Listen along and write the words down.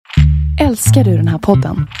Älskar du den här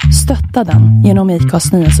podden? Stötta den genom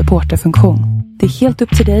IKAs nya supporterfunktion. Det är helt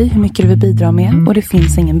upp till dig hur mycket du vill bidra med och det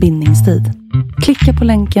finns ingen bindningstid. Klicka på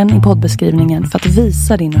länken i poddbeskrivningen för att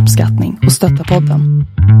visa din uppskattning och stötta podden.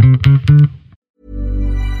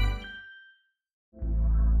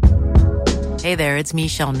 Hey there, it's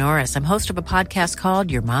Michelle Norris. I'm host of a podcast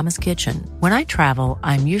called Your Mama's Kitchen. When I travel,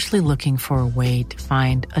 I'm usually looking for a way to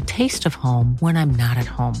find a taste of home when I'm not at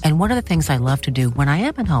home. And one of the things I love to do when I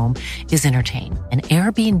am at home is entertain. And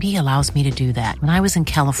Airbnb allows me to do that. When I was in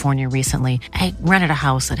California recently, I rented a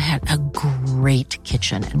house that had a great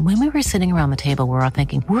kitchen. And when we were sitting around the table, we were all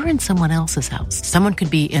thinking, we're in someone else's house. Someone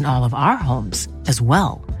could be in all of our homes as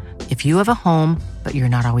well. If you have a home, but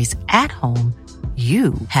you're not always at home,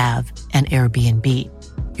 you have an Airbnb.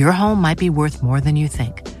 Your home might be worth more than you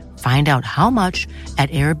think. Find out how much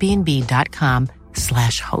at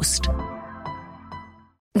airbnb.com/host.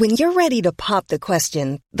 When you're ready to pop the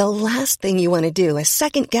question, the last thing you want to do is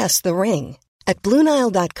second-guess the ring. At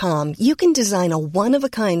BlueNile.com, you can design a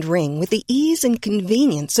one-of-a-kind ring with the ease and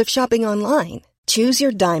convenience of shopping online. Choose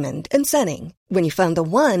your diamond and setting. When you find the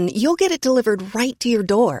one, you'll get it delivered right to your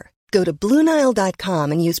door. Go to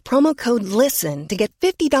BlueNile.com and use promo code LISTEN to get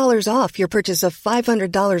 $50 off your purchase of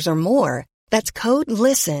 $500 or more. That's code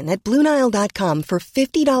LISTEN at BlueNile.com for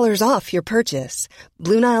 $50 off your purchase.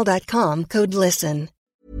 BlueNile.com, code LISTEN.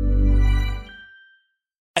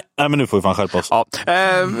 Nej, men nu får vi fan skärpa oss. Ja.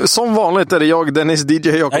 Som vanligt är det jag, Dennis DJ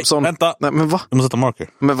Jakobsson. Nej, vänta. Nej, men va? Jag måste sätta marker.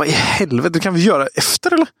 Men vad i helvete, kan vi göra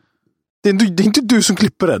efter eller? Det är inte du som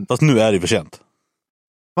klipper den. Fast nu är det för sent.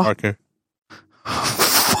 Va? Marker.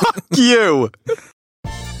 Fuck you!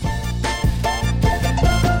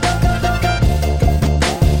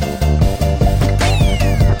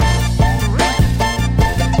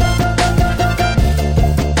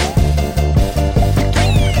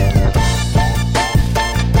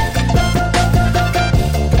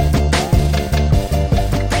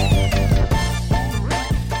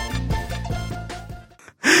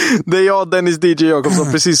 Det är jag, Dennis DJ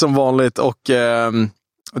Jakobsson, precis som vanligt. Och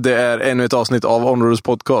det är ännu ett avsnitt av Honorous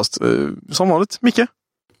podcast. Som vanligt, Micke.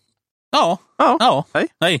 Ja. Hej.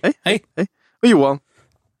 Hej. Och Johan.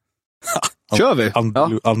 Kör vi?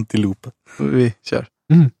 Antilope. Vi kör.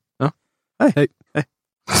 Ja. Hej.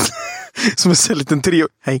 Som en liten trio.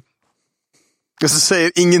 Hej. Och så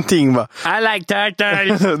säger ingenting, va? I like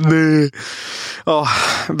turtles. Nej. Ja,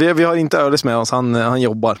 vi har inte Öles med oss. Han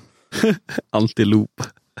jobbar. Antilope.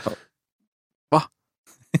 Va?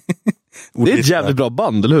 Det är ett jävligt bra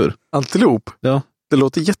band, eller hur? Antilope? Ja. Det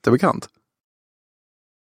låter jättebekant.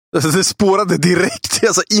 Alltså, det spårade direkt.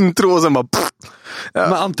 Alltså intro och sen bara... Ja.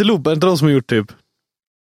 Men Antilope, är inte de som har gjort typ...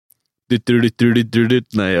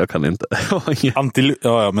 Nej, jag kan inte.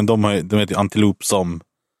 Ja, men de heter ju Antilope som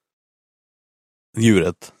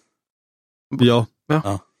djuret. Ja.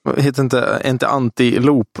 Heter inte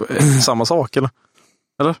Antilope samma sak, eller?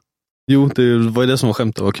 Jo, det var det som var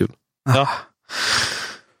skämt, det var kul. Ja.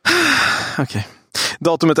 Okej.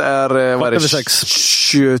 Datumet är, vad är det?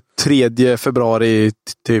 23 februari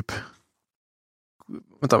typ.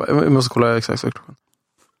 Vänta, jag måste kolla exakt klockan.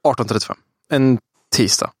 18:35. En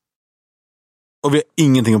tisdag. Och vi har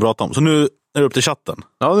ingenting att prata om. Så nu är det upp till chatten.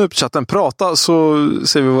 Ja, nu är det upp till chatten. Prata så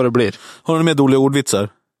ser vi vad det blir. Har ni med dåliga ordvitsar?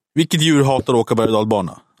 Vilket djur hatar att åka berg- och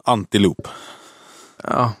dalbana? Antilope.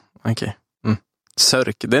 Ja, okej.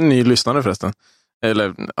 Sörk, det är en ny lyssnare förresten.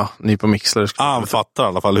 Eller, ja, ny på Mixler. Han fattar i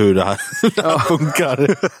alla fall hur det här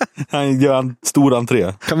funkar. Han gör en stor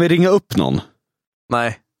entré. Kan vi ringa upp någon?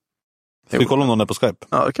 Nej. Ska vi kolla om någon är på Skype?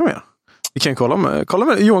 Ja, det kan vi göra. Vi kan kolla med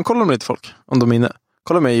Johan, kolla med lite folk. Om de är inne.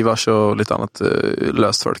 Kolla med Ivars och lite annat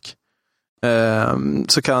löst folk.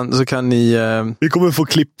 Så kan ni... Vi kommer få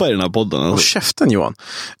klippa i den här podden. Alltså. Och käften, Johan.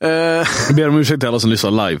 Jag ber om ursäkt till alla som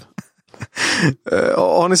lyssnar live.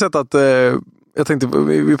 Har ni sett att... jag tänkte,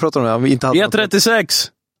 vi pratade om det. Vi inte hade E36!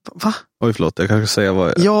 Va? Oj, förlåt, jag kanske säger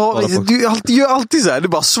vad... Ja, du gör alltid så här. Du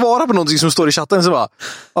bara svarar på någonting som står i chatten. Så bara,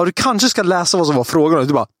 ja, du kanske ska läsa vad som var frågan.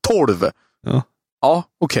 Du bara, 12. Ja. Ja,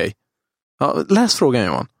 okej. Ja, läs frågan,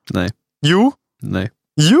 Johan. Nej. Jo. Nej.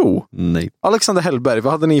 Jo. Nej. Alexander Hellberg,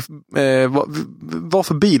 vad hade ni, vad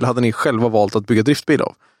för bil hade ni själva valt att bygga driftbil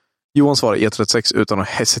av? Johan svarar E36 utan att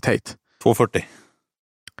hesitate. 240.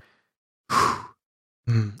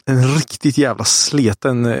 En riktigt jävla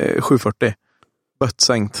sleten 740.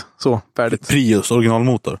 Bötsänkt. Så, färdigt. Prius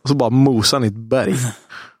originalmotor. Och så bara mosan i ett berg.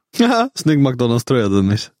 Snygg McDonalds-tröja,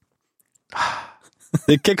 Dennis.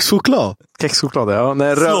 Det är kexchoklad. Kexchoklad, ja.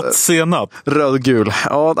 Nej, Slottsenap. Röd-gul.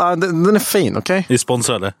 Ja, den är fin, okej? Vi är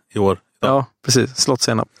sponsrade i år. Ja, precis.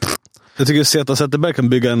 Slottsenap. Jag tycker Zeta Zetterberg kan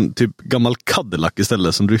bygga en typ gammal Cadillac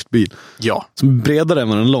istället som driftbil. Ja. Som är bredare än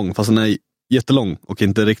vad den är lång, fast den är jättelång och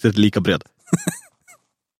inte riktigt lika bred.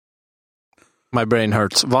 My brain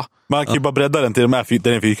hurts. Va? Man kan ju bara bredda den till den är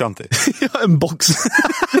fyrkantig. Ja, en box.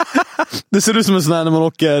 Det ser ut som en sån här när man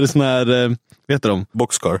åker sån här, vad heter de?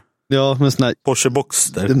 Boxcar. Ja, men sån här... Porsche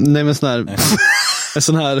Boxster. Nej, men sån här... En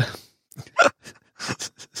sån här...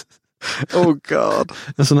 Oh god.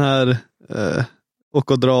 En sån här...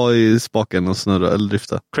 åka och dra i spaken och snurra eller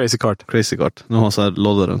drifta. Crazy kart. Crazy kart. De har så här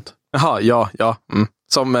låda runt. Jaha, ja. Mm.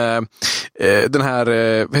 Som den här,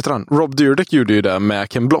 vad heter han? Rob Dyrdek gjorde ju det med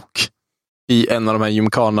Ken Block. I en av de här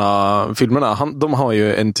Gymkhana-filmerna. De har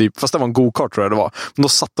ju en typ, fast det var en go-kart tror jag det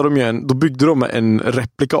var. Men då byggde de en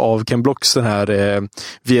replika av Ken Blocks den här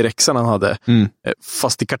VRXen han hade.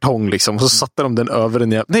 Fast i kartong liksom. Och så satte de den över en...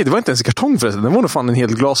 Nej, det var inte ens i kartong förresten. Det var nog fan en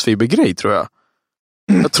helt glasfibergrej tror jag.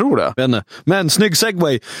 Jag tror det. Men snygg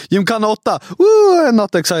segway. Gymkhana 8. Woo,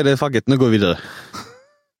 not excited. Fuck it. Nu går vi vidare.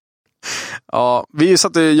 Ja,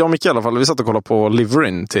 jag och Micke i alla fall, vi satt och kollade på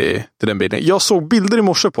liverin till den bilden. Jag såg bilder i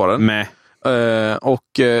morse på den. Och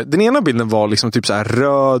den ena bilden var liksom typ så här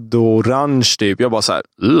röd och orange typ. Jag bara så här,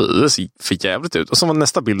 det ser för jävligt ut. Och så var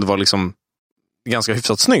nästa bild var liksom ganska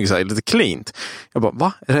hyfsat snygg, så här, lite cleant. Jag bara,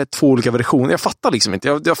 va? Är det 2 olika versioner? Jag fattar liksom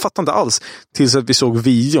inte. Jag fattar inte alls. Tills att vi såg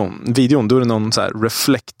videon, då är det någon så här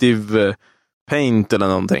reflective paint eller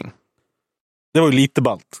någonting. Det var ju lite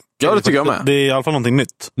ballt. Ja, det tycker jag med. Det är i alla fall någonting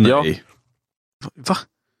nytt. Nej. Ja. Va?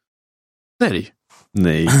 Nej.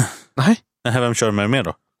 Nej. Nej. Vem kör med mer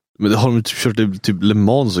då? Men det har de kört typ Le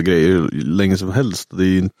Mans och grejer länge som helst. Det är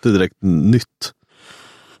ju inte direkt nytt.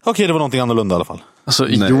 Okej, det var någonting annorlunda i alla fall. Alltså,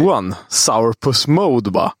 Johan, Sourpuss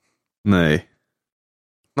Mode bara. Nej.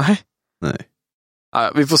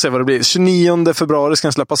 Vi får se vad det blir. 29 februari ska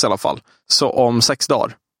den släppas i alla fall. Så om 6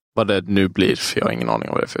 dagar. Vad det nu blir, för jag har ingen aning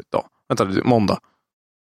om vad det är för dag. Vänta, det är måndag.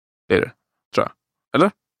 Det är det, tror jag.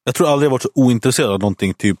 Eller? Jag tror aldrig jag varit så ointresserad av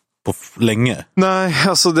någonting typ på länge. Nej,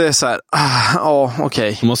 alltså det är så här.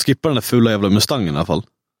 Okej. Man skippar den där fula jävla Mustangen i alla fall.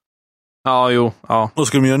 Ja, jo. Ja. Då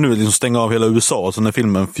skulle de göra nu liksom stänga av hela USA och så är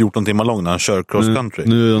filmen 14 timmar lång när han kör cross country.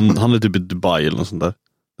 Nu han är typ i Dubai eller något sånt där.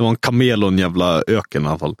 Det var en kamel och en jävla öken i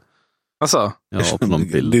alla fall. Alltså? Ja, på någon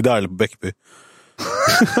bild. Det är där på Bäckby.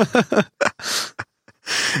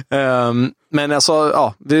 Men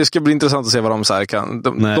alltså, det ska bli intressant att se vad de så här kan.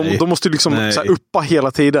 De måste ju liksom så här uppa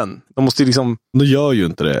hela tiden. De måste ju liksom... De gör ju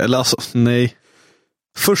inte det. Eller alltså, nej.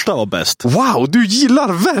 Första var bäst. Wow, du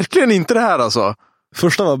gillar verkligen inte det här alltså.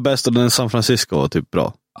 Första var bäst och den San Francisco var typ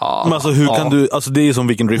bra. Ja, men alltså hur kan du, alltså det är som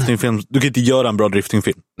vilken driftingfilm. Du kan inte göra en bra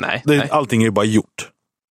driftingfilm. Nej. Allting är ju bara gjort.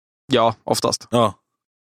 Ja, oftast. Ja.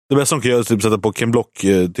 Det bästa de kan göra är typ sätta på Ken Block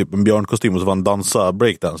typ en björnkostym och så får han dansa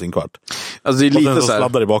breakdance in kvart. Alltså det är lite så här,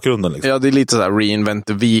 sladdar i bakgrunden liksom. Ja, det är lite så här reinvent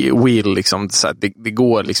the wheel liksom. Så här, det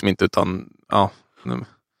går liksom inte utan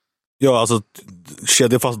Ja, alltså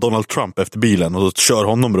kedja fast Donald Trump efter bilen och så kör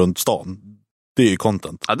honom runt stan. Det är ju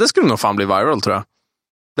content. Ja, det skulle nog fan bli viral tror jag.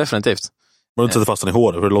 Definitivt. Man inte sätter fast den i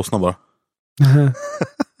håret för det lossnar bara.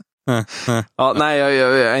 Ja, nej,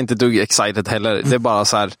 jag är inte dugg excited heller. Det är bara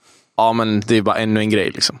så här, ja men det är bara ännu en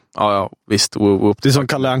grej liksom. Ja, visst. Det är som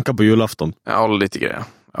Kalle Anka på julafton. Ja, lite grejer.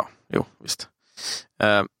 Ja, jo, visst.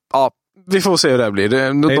 Ja, vi får se hur det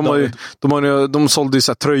blir. De sålde ju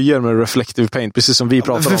så här tröjor med reflective paint, precis som vi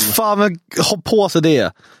pratade om. För fan, men ha på sig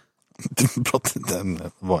det.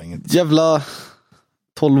 Det var inget. Jävla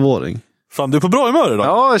 12-åring. Fan, du är på bra humör idag.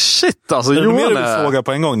 Ja, shit alltså. Johan är... Du vill fråga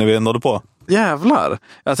på en gång när vi ändå på. Jävlar.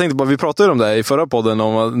 Jag tänkte bara, vi pratade ju om det i förra podden,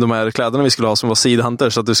 om de här kläderna vi skulle ha som var Seed Hunter,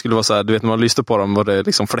 så att det skulle vara så här, du vet när man lyste på dem var det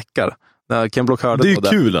liksom fläckar. När Ken Block hörde det är på ju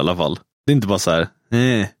kul i alla fall. Det är inte bara så här,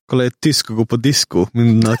 kolla ett disco gå på disco.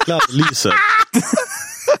 Mina kläder lyser.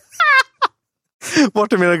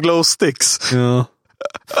 Vart är mina glow sticks? Ja.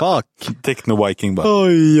 Fuck. Techno-viking bara.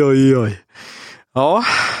 Oj. Ja,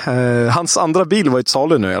 hans andra bil var ett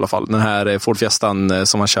salu nu i alla fall. Den här Ford Fiestan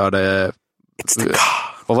som han körde.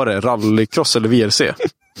 Vad var det? Rallycross eller VRC?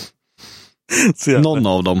 Någon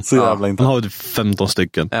av dem. Så jävla inte. Han har ju 15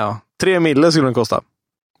 stycken. Ja. 3 mille skulle den kosta.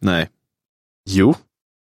 Nej. Jo.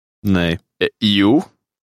 Nej. Jo.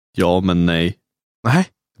 Ja, men nej. Nej.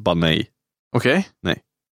 Bara nej. Okej. Nej.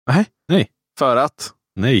 Nej. För att?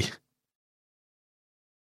 Nej.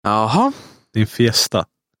 Jaha. Det är en Fiesta.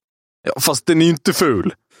 Ja, fast den är ju inte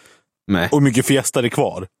ful. Nej. Och mycket Fiesta är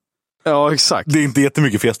kvar. Ja, exakt. Det är inte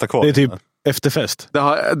jättemycket Fiesta kvar. Det är typ efterfest. Det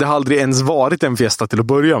har aldrig ens varit en Fiesta till att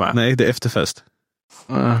börja med. Nej, det är efterfest.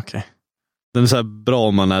 Okej. Den är så här bra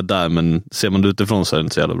om man är där, men ser man det utifrån så är det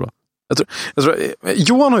inte så jävla bra. Jag tror,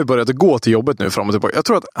 Johan har ju börjat gå till jobbet nu fram och tillbaka. Jag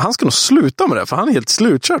tror att han ska nog sluta med det, för han är helt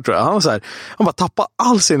slutkörd, tror jag. Han bara tappar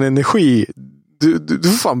all sin energi. Du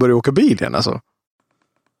får fan börja åka bil igen, alltså.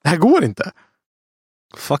 Det här går inte.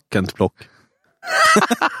 Fuck Kent Block.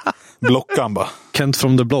 Blockan bara. Kent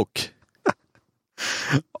from the block.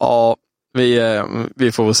 Ja,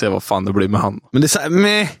 vi får väl se vad fan det blir med han. Men det är så här,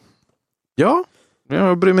 meh. Ja,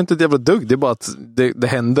 jag bryr mig inte ett jävla dugg. Det är bara att det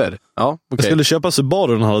händer. Ja, okay. Jag skulle köpa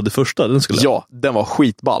Subaru den hade det första. Ja, den var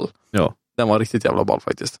skitball. Ja. Den var riktigt jävla ball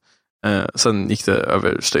faktiskt. Sen gick det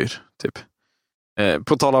överstyr, typ.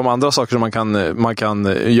 På tal om andra saker som man kan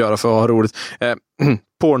göra för att ha roligt.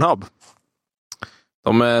 Pornhub.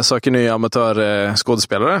 De söker nya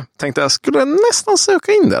amatörskådespelare. Tänkte jag skulle nästan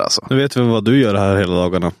söka in där, alltså. Nu vet vi vad du gör här hela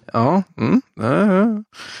dagarna. Ja,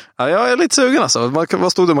 ja, jag är lite sugen, alltså.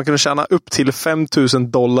 Vad stod det? Man kunde tjäna upp till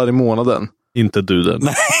 $5,000 i månaden. Inte du den.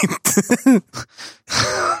 Nej, inte.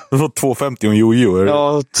 Du får 250 och en jojo.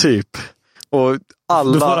 Ja, typ. Och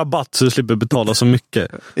alla... Du får rabatt så du slipper betala så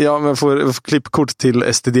mycket. Ja, men får klippkort till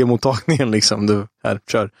STD-mottagningen liksom. Du, här,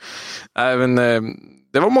 kör. Även,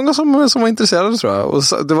 det var många som var intresserade, tror jag. Och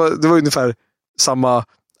det var ungefär samma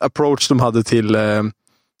approach de hade till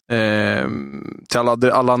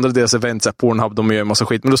alla andra deras events, Pornhub, de gör en massa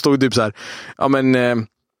skit. Men då stod det typ så här, ja men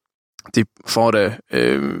typ, vad det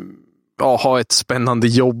ha ett spännande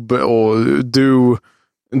jobb och do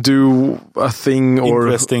a thing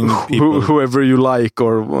or whoever you like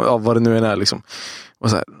or vad det nu än är liksom. Och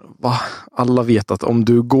så här, alla vet att om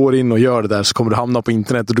du går in och gör det där så kommer du hamna på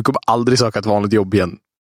internet och du kommer aldrig söka ett vanligt jobb igen.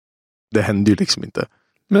 Det händer ju liksom inte.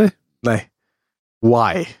 Nej.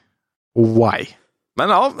 Why? Men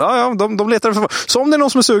ja, de letar efter. Så om det är någon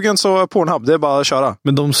som är sugen så Pornhub, det är bara att köra.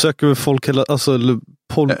 Men de söker väl folk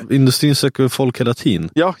industrin söker väl folk hela tiden.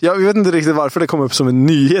 Ja, jag vet inte riktigt varför det kom upp som en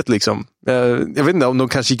nyhet liksom. Jag vet inte om de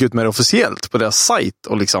kanske gick ut med det officiellt på deras sajt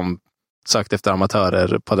och liksom sökt efter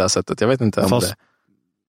amatörer på det sättet. Jag vet inte om det.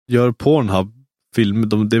 Gör Pornhub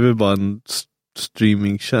film, det är väl bara en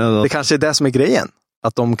streaming channel. Det kanske är det som är grejen.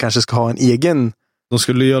 Att de kanske ska ha en egen. De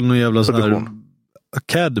skulle göra någon jävla sån här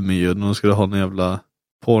Academy, de skulle ha någon jävla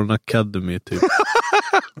Porn Academy typ.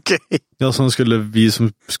 Okej. Okay. Ja, som skulle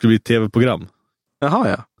bli tv-program. Jaha,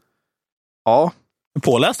 ja. Ja.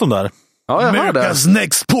 Påläst om där. Ja, jag hör det. America's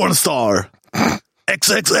Next Pornstar.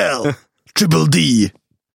 XXL. Triple D.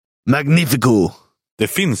 Magnifico. Det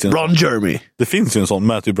finns ju Ron Jeremy. Det finns ju en sån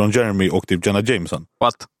med typ Ron Jeremy och typ Jenna Jameson.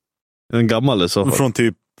 What? En gammal så. Från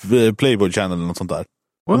typ Playboy Channel eller något sånt där.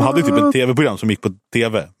 De hade typ ett tv-program som gick på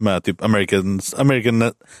tv med typ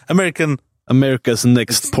America's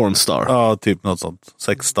Next Pornstar. Ja, typ något sånt.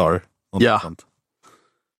 Sexstar. Ja. Sånt.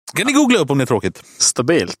 Kan ni googla upp om det är tråkigt?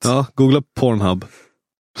 Stabilt. Ja, googla Pornhub.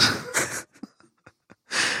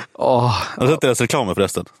 Jag har sett deras reklamer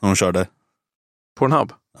förresten, när de körde.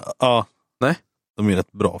 Pornhub? Ja. Nej. De är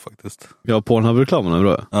rätt bra faktiskt. Ja, Pornhub-reklamen är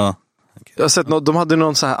bra. Ja. Okay. Jag har sett de hade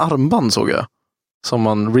någon så här armband, såg jag. Som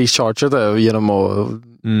man rechargeade genom att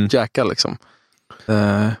jacka liksom.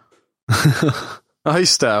 Ja,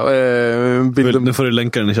 just det. Nu får du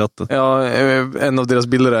länka den i chatten. Ja, en av deras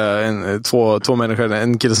bilder är två människor.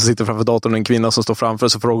 En kille som sitter framför datorn och en kvinna som står framför,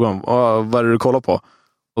 så frågar de, vad är det du kollar på?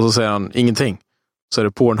 Och så säger han, ingenting. Så är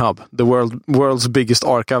det Pornhub. The world's biggest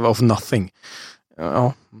archive of nothing.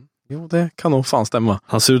 Ja, jo, det kan nog fan stämma.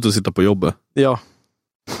 Han ser ut att sitta på jobbet. Ja.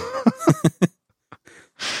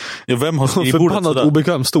 Ja, vem har skrivbordet förbannat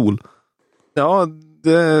obekväm stol? Ja,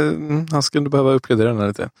 han skulle behöva uppgradera den här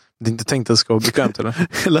lite. Det är inte tänkt att det ska vara bekvämt, eller?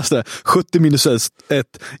 Jag läste 70 minus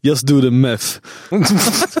 1, just do the math.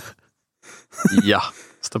 Ja,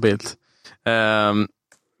 stabilt.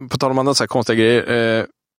 På tal om andra så här konstiga grejer.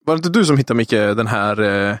 Var det inte du som hittade mycket den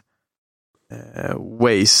här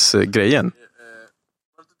Waze-grejen?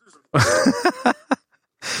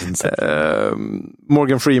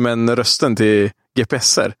 Morgan Freeman-rösten till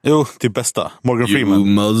GPSer. Jo, till bästa. Morgan Freeman. You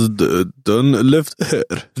must done left here.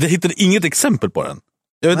 Jag hittade inget exempel på den.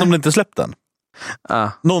 Jag vet inte om det inte släppt den.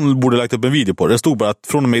 Någon borde lagt upp en video på det. Det stod bara att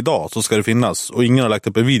från och med idag så ska det finnas. Och ingen har lagt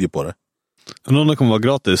upp en video på det. Någon kommer vara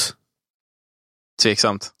gratis.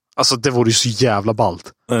 Tveksamt. Alltså det vore ju så jävla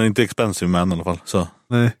ballt. Den är inte expensive man i alla fall. Så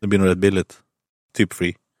nej. Det blir nog rätt billigt. Typ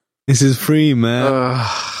free. This is free, man.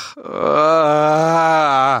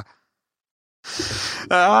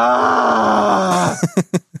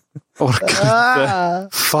 Orkar inte.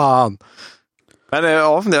 Fan. Men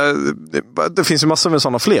ja, det finns ju massor med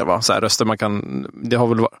sådana fler, va? Så här röster man kan. Det har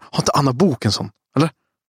väl varit. Har inte Anna Bok en sån? Eller?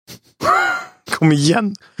 Kom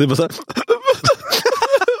igen. Det är bara så här.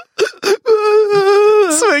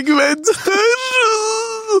 Sväng vänster.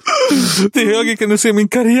 Till höger kan du se min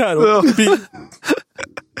karriär.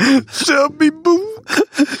 Kör min bo.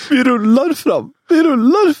 Vi rullar fram.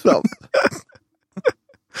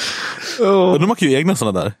 De har ju egna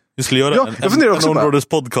sådana där. Vi skulle göra en områdes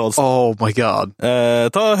podcast. Oh my god.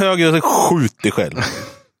 Ta höger och skjut dig själv.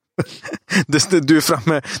 Du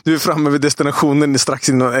är framme vid destinationen strax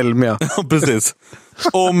innan Elmia. Ja, precis.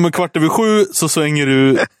 Om 6:15 så svänger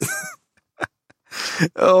du.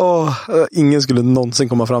 Ingen skulle någonsin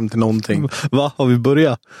komma fram till någonting. Va? Har vi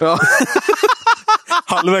börjat? Ja.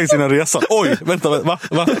 Halvvägs innan resan. Oj, vänta, va?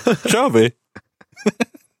 Kör vi?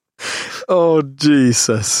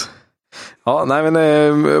 Jesus. Ja, nej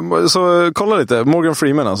men så kolla lite. Morgan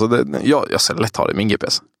Freeman alltså. Jag ser lätt ha det i min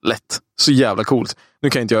GPS. Lätt. Så jävla coolt. Nu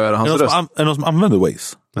kan inte jag göra hans röst. Är det någon som använder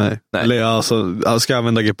Waze? Nej. Eller alltså, ska jag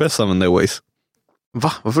använda GPS använder jag Waze.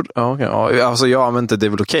 Va? Varför? Ja, okay. Ja, alltså jag använder det är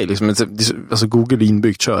väl okej. Liksom. Alltså Google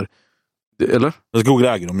inbyggt kör. Eller? Alltså, Google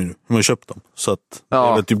äger dem ju nu. De har ju köpt dem. Så att det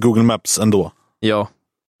är väl typ Google Maps ändå. Ja.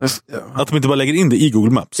 Att de inte bara lägger in det i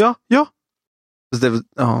Google Maps. Ja. Det är väl,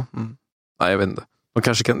 Nej, jag vet inte. De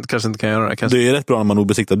kanske inte kan göra det. Kanske. Det är rätt bra när man har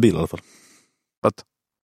obesiktad bil i alla fall. Vad?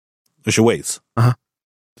 Du kör Waze. Aha.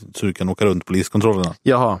 Så du kan åka runt poliskontrollerna.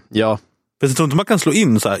 Jaha, ja. För jag tror inte man kan slå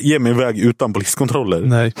in så här, ge mig iväg utan poliskontroller.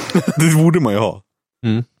 Nej. Det borde man ju ha.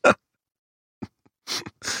 Mm.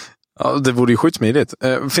 Ja, det vore ju skitsmidigt.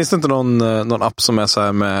 Finns det inte någon app som är så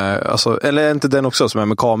här med, alltså, eller är inte den också som är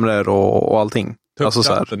med kameror och allting? Alltså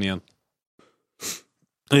så här. Igen.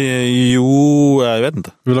 Jo, jag vet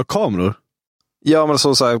inte. Vill du ha kameror? Ja, men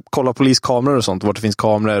så här, kolla poliskameror och sånt, vart det finns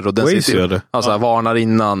kameror och den Waze gör det. Alltså varnar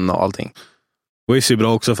innan och allting. Waze är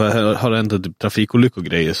bra också för har det hänt typ trafikolyckor och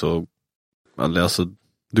grejer så alltså,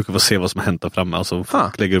 du kan få se vad som har hänt där framme. Alltså,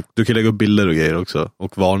 du kan lägga upp bilder och grejer också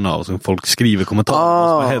och varna och så folk skriver kommentarer vad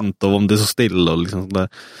som har hänt och om det är så still och liksom sådär.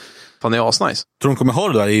 Fan, det är asnice. Tror de kommer ha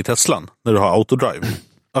det där i Teslan när du har autodrive?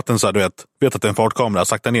 Att den så här, du vet att det är en fartkamera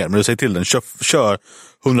sakta ner, men du säger till den kör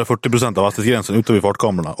 140% av hastighetsgränsen ute vid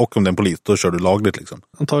fartkamerorna och om det är en polis, då kör du lagligt liksom.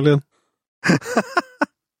 Antagligen.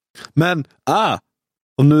 Men,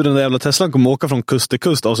 om nu den där jävla Teslan kommer åka från kust till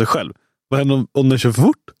kust av sig själv, vad händer om den kör för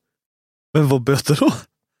fort? Men vad böter då?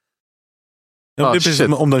 Ja, det är precis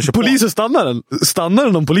om den kör polisen stannar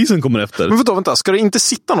den om polisen kommer efter. Men vänta, ska det inte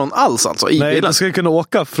sitta någon alls alltså i nej, den ska kunna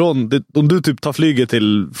åka om du typ tar flyget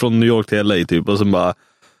från New York till LA typ och så bara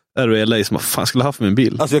är du i LA som fan skulle haft min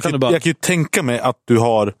bil. Alltså jag kan ju tänka mig att du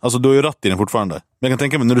har ju ratt i den fortfarande. Men jag kan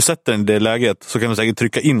tänka mig när du sätter den i det läget så kan du säkert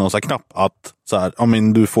trycka in någon sån här knapp att så här,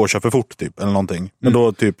 om du får köra för fort typ eller någonting. Men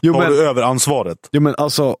då typ tar du över ansvaret. Jo men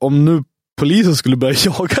alltså om nu polisen skulle börja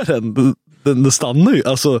jaga den stannar ju.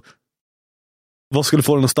 Alltså vad skulle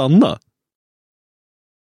få den att stanna?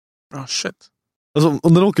 Shit. Alltså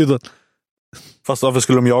om den åker utan. Fast varför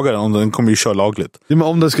skulle de jaga den om den kommer ju köra lagligt? Ja, men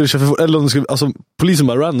om den skulle köra för fort, eller om den skulle, alltså polisen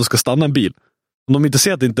bara random ska stanna en bil. Om de inte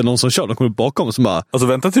ser att det inte är någon som kör, de kommer bakom och så bara. Alltså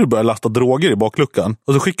vänta till du börjar lasta droger i bakluckan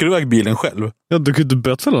och så skickar du iväg bilen själv. Ja, du kan ju inte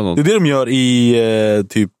bötfälla någon. Det är det de gör i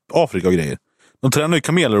typ Afrika och grejer. De tränar ju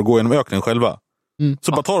kameler och går genom öknen själva.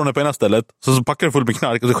 Så bara tar de den på ena stället, så packar de fullt med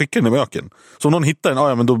knark och så skickar de den i öken. Så om någon hittar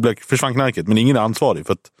den, men då försvann knarket. Men ingen är ansvarig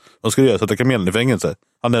för att de ska sätta kamelen i fängelse.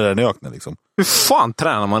 Han är där i öknen liksom. Hur fan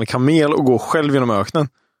tränar man en kamel och går själv genom öknen?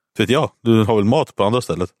 Vet jag, du har väl mat på andra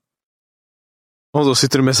stället. Och då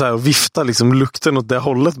sitter du med så här och viftar liksom lukten åt det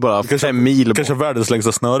hållet bara. Kanske 5 mil. Kanske världens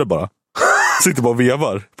längsta snöre bara. Sitter bara och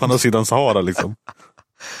vevar på andra sidan Sahara liksom.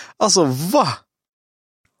 Alltså, va?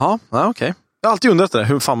 Ja, okej. Jag har alltid undrat det,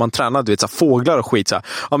 hur fan man tränar, du vet, så här, fåglar och skit. Så här.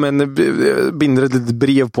 Ja, men binder ett litet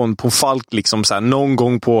brev på en falk liksom, så här, någon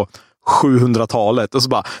gång på 700-talet. Och så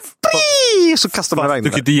bara, så kastar man iväg. Du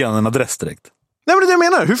kan inte ge en adress direkt. Nej, men det är det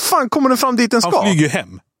jag menar. Hur fan kommer den fram dit den ska? Han flyger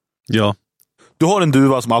hem. Ja. Du har en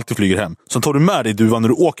duva som alltid flyger hem. Så tar du med dig duvan när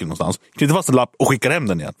du åker någonstans. Knyter fast en lapp och skickar hem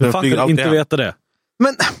den igen. Den flyger inte hem. Veta det.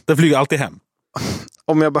 Men den flyger alltid hem.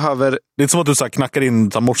 Om jag behöver... Det är som att du så här, knackar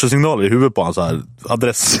in morsesignaler i huvudet på en så här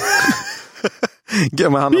adress.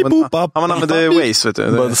 Han använder Waze, vet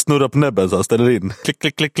du. Bara snurrar på näbben så här, ställer in. Klick,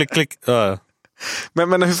 klick, klick, klick, klick. Ja.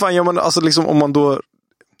 Men hur fan gör man, alltså liksom om man då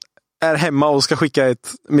är hemma och ska skicka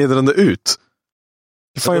ett meddelande ut?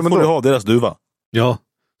 Hur fan gör man då? Får du ha deras duva. Ja.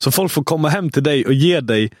 Så folk får komma hem till dig och ge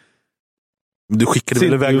dig. Du skickar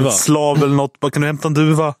väl iväg en slav eller något. Bara, kan du hämta en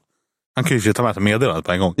duva? Han kan ju ta med sig meddelandet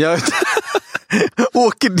på en gång. Ja.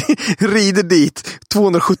 Rider dit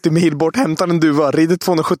 270 mil bort, hämtar en duva, rider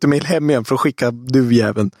 270 mil hem igen för att skicka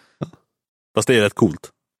duvjäveln. Fast det är rätt coolt.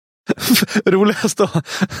 Roligast då.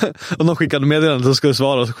 Om de skickar meddelande så ska du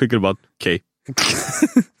svara och så skickar du bara okej.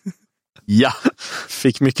 Ja,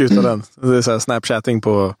 fick mycket ut av den. Det är så här snapchatting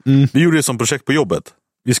på... Vi gjorde det som projekt på jobbet.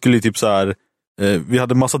 Vi skulle typ så här Vi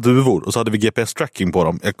hade massa duvor och så hade vi GPS-tracking på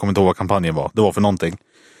dem. Jag kommer inte ihåg vad kampanjen var. Det var för någonting.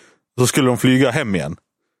 Så skulle de flyga hem igen.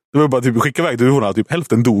 Det var bara typ skicka iväg duvorna, typ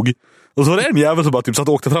hälften dog. Och så var det en jävel som bara typ satt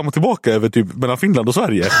och åkte fram och tillbaka över typ mellan Finland och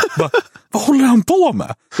Sverige. Bara, vad håller han på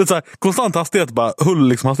med? Det är så här, konstant hastighet, bara höll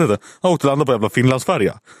liksom hastigheten. Han åkte och landade på jävla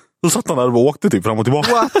Finlandsfärja. Så satt han där och åkte typ fram och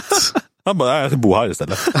tillbaka. What? Han bara, jag ska bo här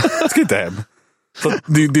istället. Jag ska inte hem. Så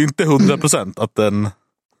det är inte 100% att den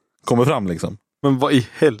kommer fram liksom. Men vad i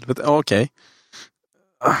helvete? Okej.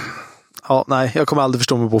 Ja, nej, jag kommer aldrig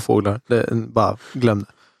förstå mig på fåglar. Bara glöm det.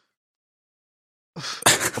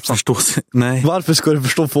 Nej. Varför ska du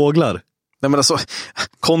förstå fåglar? Nej, men alltså,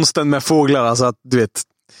 konsten med fåglar, alltså att du vet,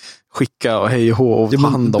 skicka och hej och hå och ta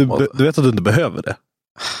hand om. Du vet att du inte behöver det.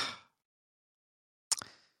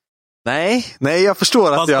 Nej, jag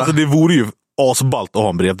förstår att alltså det vore ju asballt att ha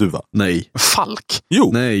en brevduva. Nej. Falk?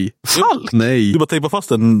 Jo. Nej. Falk? Nej. Du bara tejpar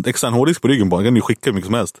fast en extern hårddisk på ryggen på den. Kan du skicka hur mycket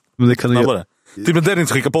som helst. Men det kan snabbare. Typ när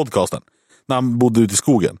Dennis skickade podcasten. När han bodde ute i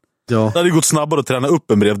skogen. Ja. Det hade gått snabbare att träna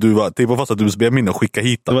upp en brevduva. Tejpa fast ett USB-minne och skicka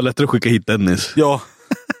hit den. Det var lättare att skicka hit Dennis. Ja.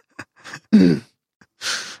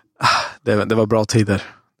 Det var bra tider.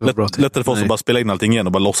 Lättare för oss att bara spela in allting igen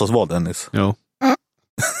och bara låtsas vara Dennis. Ja.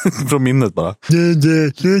 Från minnet bara.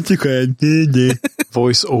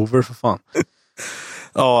 Voice over för fan.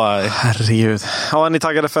 Ja, herregud. Ja, är ni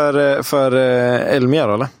taggade för Elmia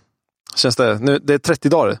då, eller? Känns det? Nu, det är 30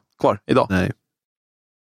 dagar kvar idag. Nej.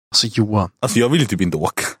 Alltså Johan. Alltså jag vill ju typ inte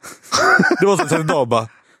åka. Det var så en dag bara,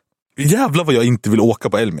 jävlar vad jag inte vill åka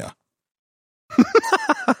på Elmia.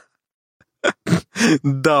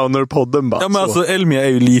 Downer-podden bara. Ja, men alltså Elmia är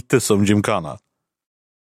ju lite som Gymkhana.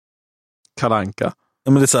 Kalle Anka.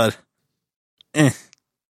 Ja, men det är så här.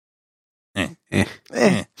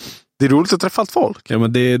 Det är roligt att träffa allt folk. Ja,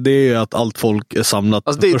 men det är att allt folk är samlat.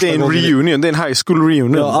 Alltså det är en reunion, det är en high school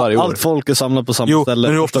reunion varje år. Allt folk är samlat på samma ställe.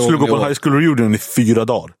 Men hur ofta skulle du gå på en high school reunion i 4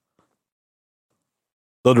 dagar?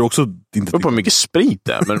 Då hade du också inte... Det beror på hur mycket sprit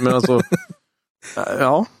det är, men alltså...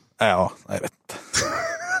 ja. Ja, jag vet.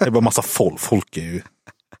 Det är bara massa folk. Folk är ju...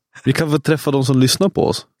 Vi kan väl träffa de som lyssnar på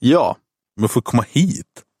oss? Ja. Men får komma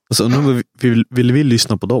hit. Alltså, vill vi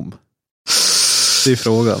lyssna på dem? Det är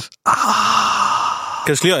frågan.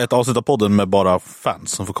 Kanske skulle jag ett avsnitt av podden med bara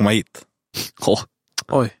fans som får komma hit.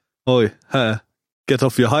 Oj, här. Get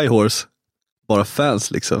off your high horse. Bara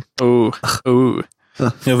fans liksom.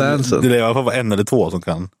 Fansen. Det är i alla fall var 1 eller 2 som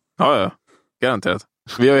kan. Ja. Garanterat.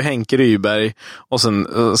 Vi har ju Henke Ryberg och sen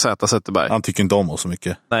Zäta Zetterberg. Han tycker inte om oss så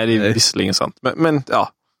mycket. Nej, det är visserligen sant. Men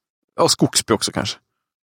ja. Och Skogsby också kanske.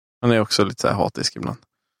 Han är också lite så här hatisk ibland.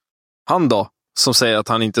 Han då, som säger att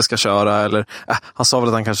han inte ska köra, eller han sa väl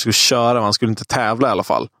att han kanske skulle köra, men han skulle inte tävla i alla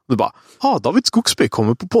fall. Och bara, David Skogsby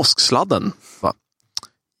kommer på påsksladden. Bara,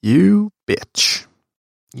 you bitch.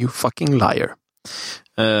 You fucking liar.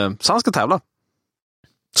 Så han ska tävla.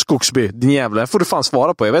 Skogsby, din jävla, får du fan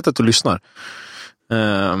svara på. Jag vet att du lyssnar.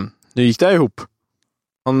 Nu gick det här ihop.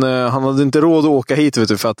 Han hade inte råd att åka hit, vet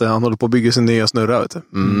du, för att han håller på att bygga sin nya snurra, vet du.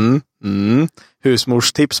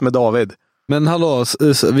 Husmorstips med David. Men hallå,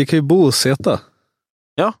 vi kan ju bo hos Zeta.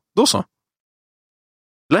 Ja, då så.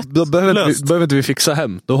 Lätt. Då behöver inte vi fixa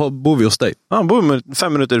hem. Då bor vi hos dig. Ja, han bor med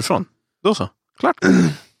 5 minuter ifrån. Då så. Klart.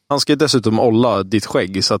 Han ska dessutom olla ditt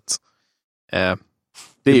skägg, så att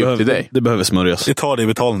det är ju upp till dig. Det behöver smörjas. Vi tar det i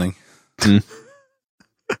betalning.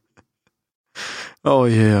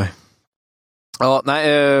 Oj. Ja, nej,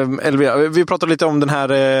 Elvira, vi pratade lite om den här...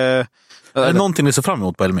 är det någonting ni ser fram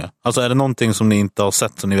emot på Elmia? Alltså är det någonting som ni inte har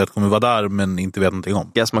sett som ni vet kommer vara där men inte vet någonting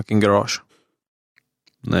om? Gasmucking Garage.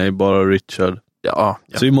 Nej, bara Richard. Ja.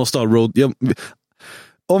 Så vi måste ha road...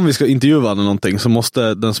 om vi ska intervjua någonting så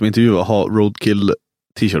måste den som intervjuar ha Roadkill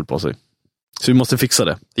t-shirt på sig. Så vi måste fixa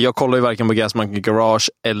det. Jag kollar ju varken på Gasmucking Garage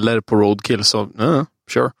eller på Roadkill, så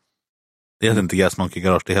sure. Det heter inte Gasmucking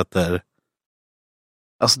Garage, det heter...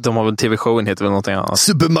 Alltså de har väl TV-showen, heter väl någonting annat.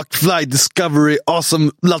 Super McFly Discovery,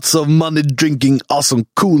 awesome, lots of money drinking, awesome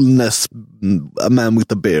coolness, a man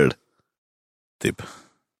with a beard. Typ.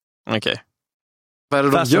 Okej. Vad är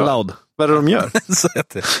det de gör? Vad är det de gör? Så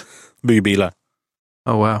heter det. Bygger bilar.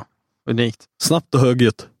 Oh wow, unikt. Snabbt och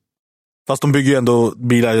högljutt. Fast de bygger ju ändå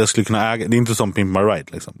bilar jag skulle kunna äga. Det är inte som Pimp My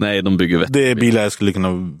Ride liksom. Nej, de bygger Det är bilar jag skulle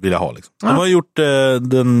kunna vilja ha liksom. De har gjort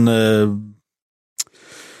den...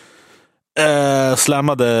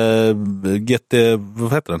 slammade GT,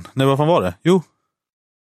 vad heter den? Nej, vad fan var det? Jo,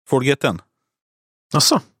 Ford GT'n.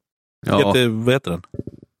 Asså? Ja. GT, vad heter den?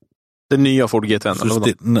 Den nya Ford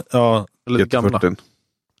GT'n. Ja, eller gamla.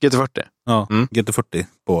 GT40. Ja, GT40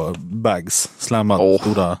 på bags. Slammad,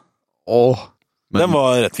 stora. Den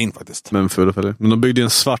var rätt fin faktiskt. Men de byggde en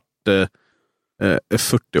svart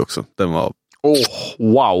F40 också. Den var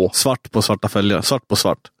Wow. Svart på svarta fälgar. Svart på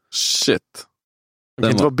svart. Shit. Det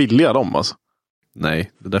kan inte vara billiga de alltså.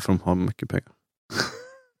 Nej, det är därför de har mycket pengar.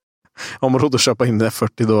 Om man råd att köpa in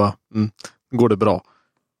F40 då går det bra.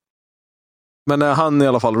 Men han i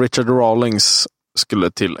alla fall, Richard Rawlings,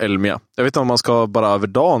 skulle till Elmia. Jag vet inte om man ska bara över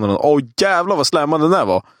dagen eller något. Jävlar vad slämmande den där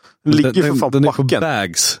var. Den ligger för fan på backen. Den är på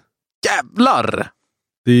bags. Jävlar!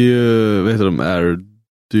 Det är ju, vad heter de?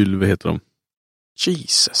 Vad heter de?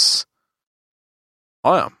 Jesus.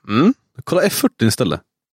 Ja. Kolla F40 istället.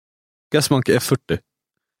 Gasmonkey F40.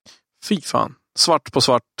 Fy fan. Svart på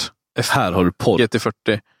svart Här har du porr.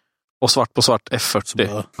 GT40. Och svart på svart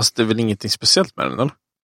F40. Fast det är väl ingenting speciellt med den, eller?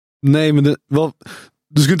 Nej, men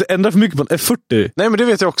du skulle inte ändra för mycket på en F40. Nej, men det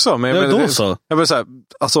vet jag också. Men då så. Jag vill säga,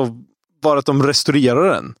 alltså, var att de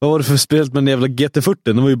restaurerar den. Vad var det för speciellt med den jävla GT40?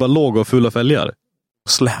 Den var ju bara låg och fulla fälgar.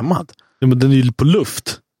 Slämmad. Ja, men den är ju på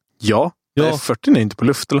luft. Ja. F40 är inte på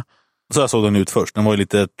luft, eller? Så jag såg den ut först. Den var ju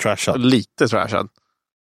lite trashad. Lite trashad.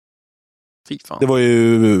 Fy fan. Det var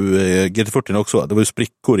ju GT40 också. Det var ju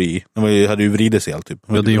sprickor i. Den hade ju vridit sig allt typ.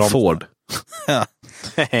 Ja, det är ju Ford. Ja.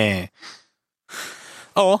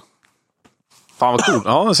 Ja. Fan vad cool.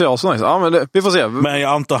 Ja, det ser så nice. Ja, men vi får se. Men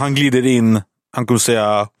jag antar han glider in. Han kommer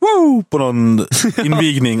säga woo på någon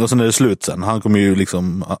invigning och sen är det slut sen. Han kommer ju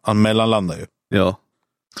liksom, han mellanlandar ju. Ja.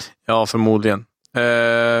 Ja, förmodligen.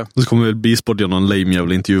 Så kommer väl Bisport göra någon lame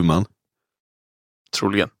jävla intervju man.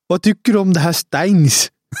 Troligen. Vad tycker du om det här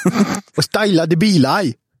Steins? Och stylade bilar?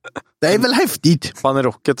 Det är väl häftigt. Bunny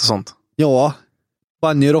Rocket och sånt. Ja.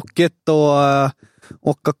 Bunny Rocket och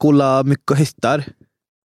Coca-Cola mycket hästar.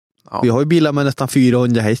 Ja. Vi har ju bilar med nästan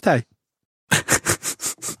 400 hästar.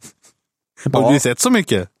 Har du sett så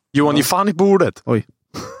mycket? Johan, ge fan i bordet. Oj.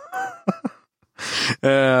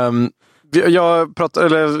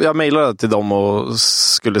 Jag mejlade till dem och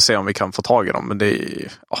skulle se om vi kan få tag i dem. Men det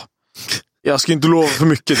är... Ja. Jag ska inte lova för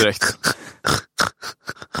mycket direkt.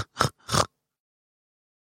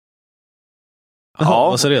 Ja,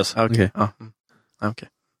 vad seriöst? Okej.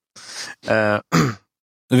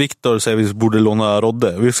 Viktor säger att vi borde låna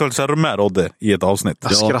Rodde. Vi ska ha med Rodde i ett avsnitt.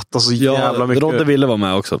 Jag skrattar så jävla mycket. Rodde ville vara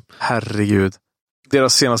med också. Herregud.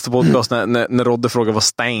 Deras senaste podcast när Rodde frågar vad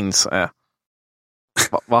Steins är.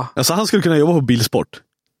 Va? Alltså han skulle kunna jobba på Bilsport.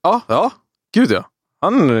 Ja. Gud ja.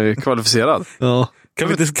 Han är kvalificerad. Ja.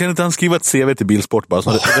 Kan inte han skriva ett CV till Bilsport bara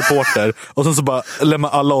som reporter och sen så bara lämna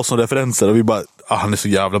alla oss som referenser och vi bara, han är så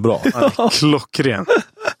jävla bra. Klockren.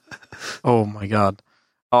 Oh my god.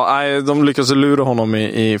 Ja, de lyckades lura honom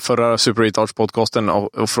i förra Super Retouch-podcasten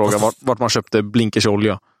och fråga vart man köpte blinkers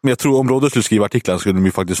olja. Men jag tror om Rodde skulle skriva artiklar skulle de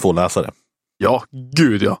ju faktiskt få läsa det. Ja,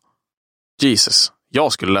 gud ja. Jesus.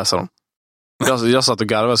 Jag skulle läsa dem. Jag satt och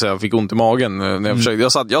garvade så jag fick ont i magen när jag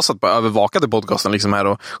försökte. Jag satt bara övervakade podcasten liksom här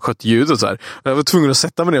och skötte ljudet så här. Jag var tvungen att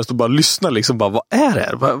sätta mig ner och bara lyssna liksom bara, vad är det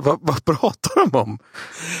här? Vad pratar de om?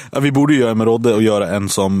 Ja, vi borde göra med Rodde och göra en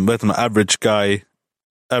som, vad heter det,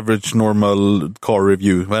 average normal car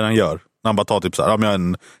review. Vad är det han gör? När han bara tar typ så här, jag har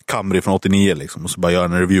en Camry från 89 liksom och så bara gör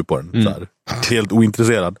en review på den så här. Helt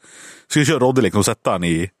ointresserad. Så jag kör Rodde liksom och sätta han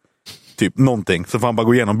i typ någonting så får han bara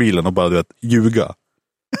gå igenom bilen och bara ljuga.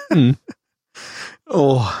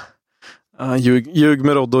 Ljug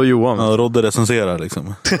med Rodde och Johan. Ja, Rodde recenserar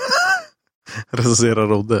liksom. Recenserar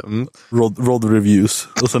Rodde. Rod reviews.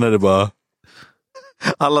 Och sen är det bara...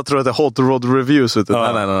 Alla tror att det är Hot Rod Reviews. Vet du?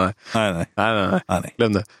 Ja. Nej.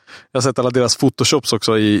 Glöm det. Jag har sett alla deras photoshops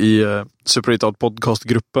också i Super Retouch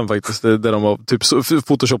podcast-gruppen faktiskt. Där de har typ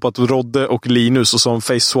photoshoppat Rodde och Linus och så har de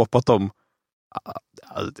face-swappat dem.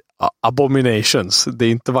 Abominations. Det är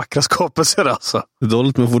inte vackra skapelser alltså. Det är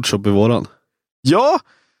dåligt med Photoshop i våran. Ja,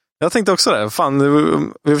 jag tänkte också det. Fan, i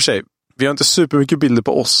och för sig. Vi har inte supermycket bilder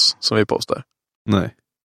på oss som vi postar. Nej.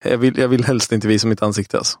 Jag vill helst inte visa mitt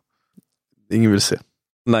ansikte alltså. Ingen vill se.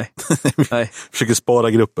 Nej. Försöker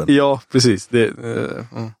spara gruppen. Ja, precis.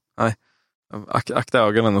 Nej. Akta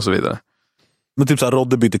ögonen och så vidare. Men typ så här,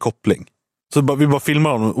 Rodde byter koppling. Så vi bara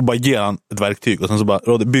filmar honom och bara ger han ett verktyg. Och sen så bara,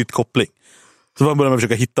 Rodde, byt koppling. Så man börjar med att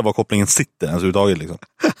försöka hitta var kopplingen sitter ens överhuvudtaget liksom.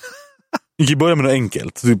 Vi kan börja med något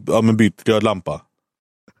enkelt. Typ, byt glödlampa.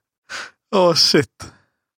 Shit.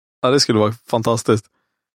 Ja, det skulle vara fantastiskt.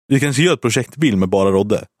 Vi kanske gör ett projektbil med bara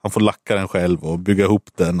Rodde. Han får lacka den själv och bygga ihop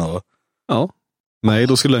den. Och... Ja. Nej,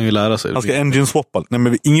 då skulle han ju lära sig. Han ska engine swappa. Nej,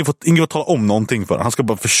 men ingen får tala om någonting för. Han ska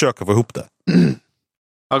bara försöka få ihop det.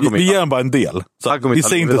 Vi ger han bara en del. Så vi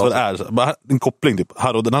säger inte vad det är. Så, bara en koppling typ.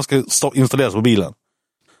 Här och den här ska installeras på bilen.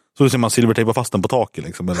 Så ser man silvertejpa fast den på taket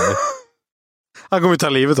liksom. Eller... Han kommer ta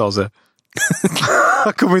livet av sig.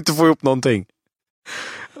 Han kommer inte få ihop någonting.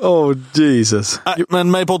 Jesus.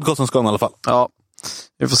 Men med i podcasten ska han i alla fall. Ja.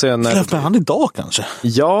 Vi får se när... Släpp med han idag kanske?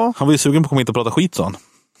 Ja. Han var ju sugen på att komma hit och prata skit, sa han.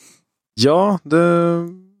 Ja,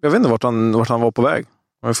 jag vet inte vart han var på väg.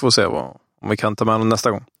 Vi får se om vi kan ta med honom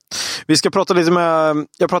nästa gång. Vi ska prata lite med...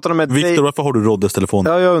 Jag pratade med Victor, varför har du Roddes telefon?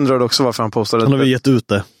 Ja, jag undrade också varför han postade. Han har vi gett ut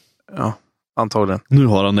det. Ja, antagligen. Nu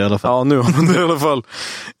har han det i alla fall. Ja, nu har han det i alla fall.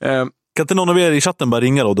 Kan inte någon av er i chatten bara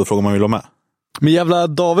ringa då och fråga om man vill vara med? Men jävla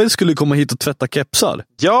David skulle komma hit och tvätta kepsar.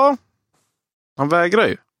 Ja, han vägrar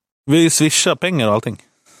ju. Vi swishar pengar och allting.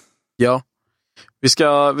 Ja. Vi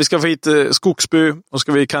ska få hit Skogsby och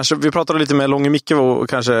vi pratade lite med Långe Micke och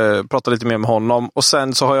kanske prata lite mer med honom. Och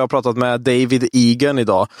sen så har jag pratat med David Egan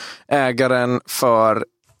idag. Ägaren för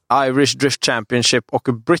Irish Drift Championship och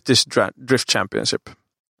British Drift Championship.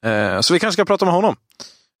 Så vi kanske ska prata med honom.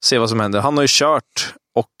 Se vad som händer. Han har ju kört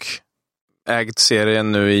och ägt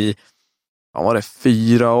serien nu i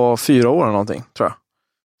 4 år eller någonting, tror jag.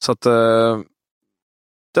 Så att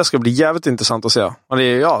det ska bli jävligt intressant att se. Han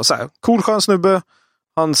är så här, cool skön snubbe.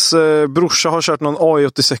 Hans brorsa har kört någon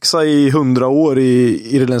AI86 i 100 år i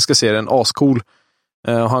irländska serien. Ascool.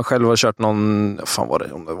 Och han själv har kört någon,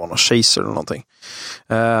 om det var någon chaser eller någonting.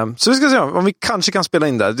 Så vi ska se om vi kanske kan spela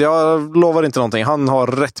in det. Jag lovar inte någonting. Han har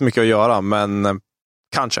rätt mycket att göra, men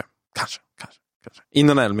kanske.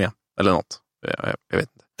 Innan Elmia eller något. Jag vet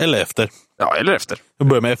inte. Eller efter. Ja, eller efter. Jag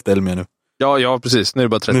börjar med efter Elmia nu. Ja, precis. Nu är det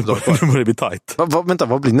bara 30 dagar kvar. Nu börjar det bli tight. Vänta,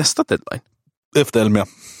 vad blir nästa deadline? Efter Elmia.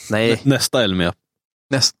 Nej. Nästa Elmia.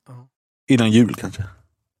 Innan jul kanske.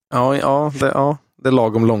 Ja, det är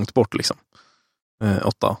lagom långt bort liksom.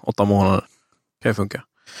 8 månader. Kan ju funka.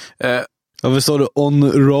 Varför står du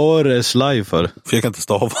on Rores live för? För jag kan inte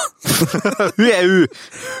stava.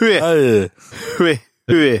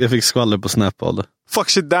 Jag fick skvaller på Snap av det. Fuck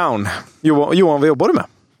shit down. Johan, vad jobbar du med?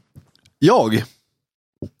 Jag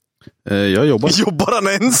jobbar. Jobbar han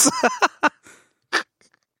ens?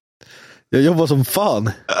 Jag jobbar som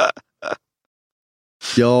fan.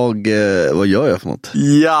 Vad gör jag för något?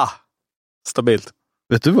 Ja. Stabilt.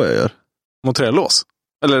 Vet du vad jag gör? Monterar lås.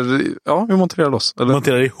 Eller, ja, vi monterar lås. Eller?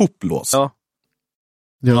 Monterar ihop lås? Ja.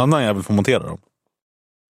 Någon annan jävel får montera dem.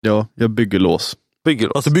 Ja, jag bygger lås.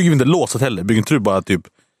 Alltså bygger vi inte låset heller? Bygger inte du bara typ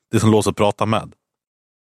det som låset pratar med?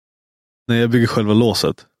 Nej, jag bygger själva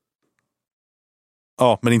låset.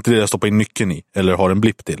 Ja, men inte det jag stoppar in nyckeln i. Eller har en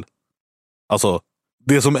blipp till. Alltså,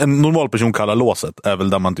 det som en normal person kallar låset är väl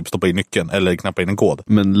där man typ stoppar in nyckeln eller knappar in en kod.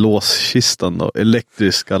 Men låskistan då?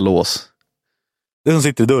 Elektriska lås. Det som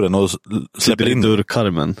sitter i dörren och släpper in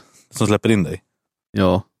dörrkarmen. Som släpper in dig.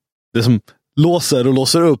 Ja. Det som låser och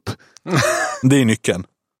låser upp. Det är nyckeln.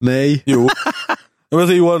 Nej. Jo. Jag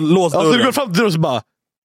säger Johan, lås dörren. Alltså du går fram till dörren och så bara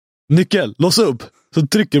nyckel, lås upp. Så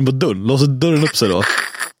trycker den på dörren. Låser dörren upp sig då.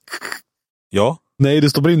 Ja. Nej, du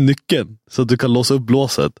stoppar in nyckeln så att du kan låsa upp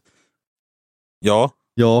låset. Ja.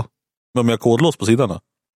 Ja. Men om jag har kodlås på sidan då?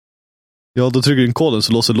 Ja, då trycker du in koden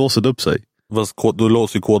så låser låset upp sig. Då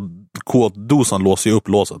låser ju koddosan låser ju upp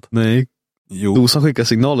låset. Nej. Jo. Dosan skickar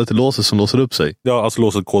signaler till låset som låser upp sig. Ja, alltså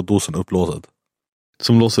låser koddosan upp låset.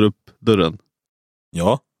 Som låser upp dörren.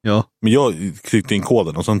 Ja. Ja. Men jag tryckte in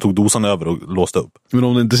koden och sen tog dosan över och låste upp. Men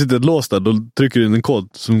om det inte sitter ett lås där, då trycker du in en kod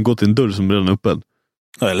som går till en dörr som redan är öppen.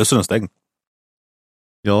 Ja, eller så är den stängd.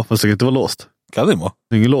 Ja, fast det kan inte vara låst. Kan det vara?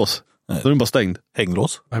 Det är ingen lås. Nej. Då är den bara stängd.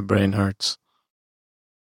 Hänglås. My brain hurts.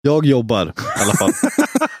 Jag jobbar i alla fall.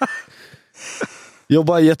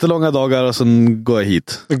 Jobbar jättelånga dagar och sen går jag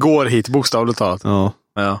hit. Går hit, bokstavligt talat.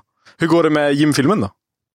 Ja. Hur går det med gymfilmen då?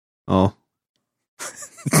 Ja.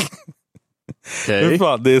 Okay.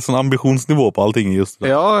 Det är sån ambitionsnivå på allting just det.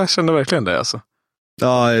 Ja, jag känner verkligen det alltså.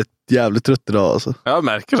 Ja, jag är jävligt trött idag alltså. Jag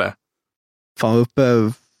märker det. Fan, uppe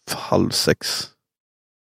 5:30.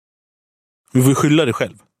 Du får skylla dig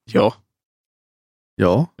själv. Ja.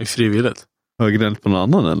 Ja. Det är frivilligt. Har jag gnällt på någon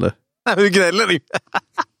annan eller? Hur gnäller du?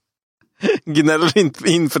 Gnäller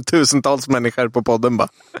inte inför tusentals människor på podden bara.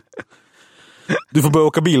 Du får börja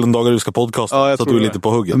åka bil de dagar du ska podcasta. Ja, så att du är lite på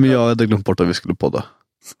hugget. Men jag hade glömt bort att vi skulle podda.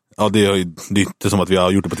 Ja, det är inte som att vi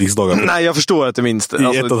har gjort det på tisdagar. Nej, jag förstår att det minst. I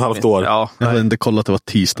 1,5 år. Ja, jag hade inte kollat att det var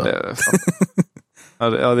tisdag. Ja,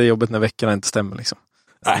 det är jobbigt när veckorna inte stämmer liksom.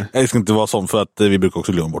 Nej, det ska inte vara sånt för att vi brukar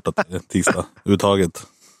också glömma bort att det är tisdag överhuvudtaget.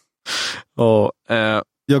 Och,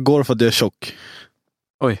 jag går för att jag är tjock.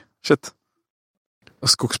 Oj, shit.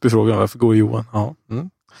 Skogsbyfrågan, varför går Johan? Ja. Mm.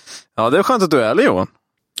 Ja, det är skönt att du är ärlig, Johan.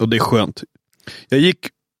 Och det är skönt.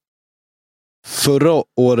 Förra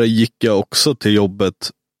året gick jag också till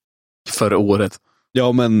jobbet. Förra året?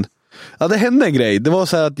 Ja, men det hände en grej. Det var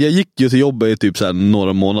så här att jag gick ju till jobbet i typ så här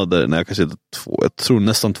några månader. När jag kanske jag tror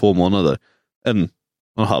nästan 2 månader.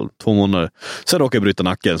 1,5, 2 månader. Sen råkade jag bryta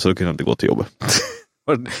nacken så då kunde jag inte gå till jobbet.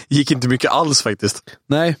 Gick inte mycket alls faktiskt.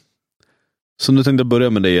 Nej. Så nu tänkte jag börja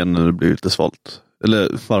med det igen när det blir lite svalt.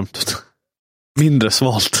 Eller varmt. Mindre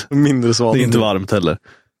svalt. Mindre svalt. Det är inte varmt heller.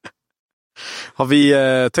 Har vi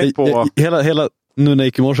tänkt på... Hela, nu när jag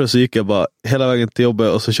gick i morse så gick jag bara hela vägen till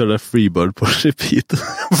jobbet och så körde jag Freebird på repeat.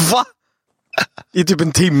 Va? I typ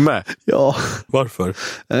en timme? Ja. Varför?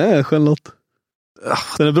 Självklart.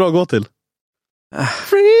 Den är bra att gå till.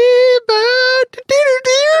 Freebird!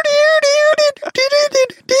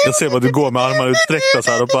 Jag ser bara du går med armarna utsträckta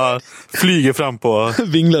så här och bara flyger fram på...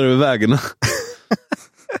 Vinglar över vägen.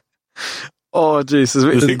 Jesus.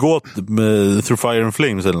 Du ska gå med Through Fire and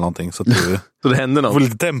Flames eller någonting så att du så det händer något. Får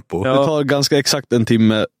lite tempo. Ja. Det tar ganska exakt en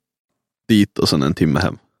timme dit och sen en timme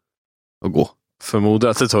hem. Och gå. Förmodar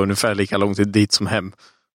att det tar ungefär lika lång tid dit som hem.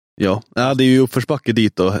 Ja, det är ju uppförsbacke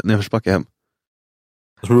dit och nedförsbacke hem.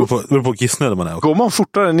 Det beror på kissnödig man är. Går man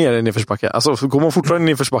fortare ner i nedförsbacke? Alltså, går man fortare ner i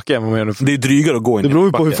nedförsbacke än vad man gör nu? Det är drygare att gå i nedförsbacke. Det beror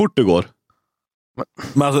ju på hur fort det går.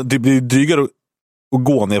 Men alltså, det blir drygare att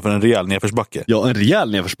gå ner för en rejäl nedförsbacke. Ja, en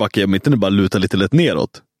rejäl nedförsbacke. Men inte när det bara lutar lite lätt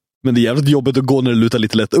neråt. Men det är jävligt jobbigt att gå när det lutar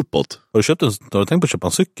lite lätt uppåt. Har du tänkt på att köpa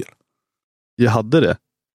en cykel? Jag hade det.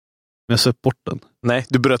 Men jag söp bort den. Nej,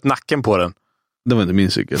 du bröt nacken på den. Det var inte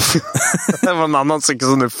min cykel. Det var en annan cykel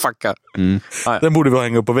som du fuckar. Den borde vi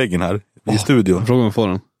hänga upp på väggen här i studion. Frågan om får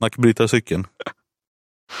den. Nackbrytarcykeln.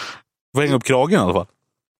 Vi får hänga upp kragen i alla fall.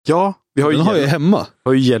 Ja, vi har ju, har ju hemma. Vi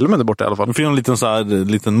har ju hjälmen där borta i alla fall. Vi får en liten, så här,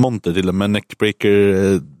 liten monter till den med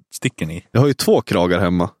neckbreaker-sticken i. Jag har ju 2 kragar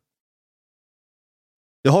hemma.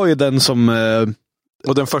 Jag har ju den som...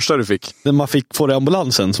 och den första du fick? Den man fick få i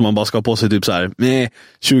ambulansen som man bara ska ha på sig typ så här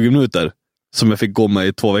 20 minuter. Som jag fick gå med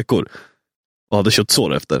i 2 veckor. Och hade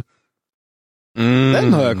köttsår efter.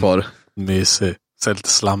 Den har jag kvar. Mysig. Så lite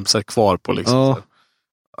slamsar kvar på liksom. Ja.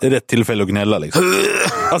 Det är rätt tillfälle att gnälla liksom.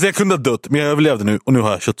 Alltså jag kunde ha dött, men jag överlevde nu och nu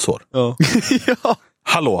har jag köttsår. Ja. Ja.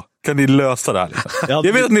 Hallå, kan ni lösa det här liksom?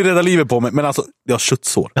 Jag vet att ni räddar livet på mig, men alltså jag har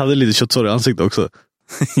köttsår. Jag hade lite köttsår i ansiktet också.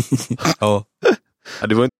 Ja.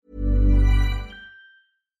 Det var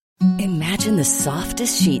Imagine the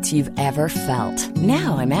softest sheets you've ever felt.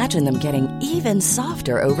 Now imagine them getting even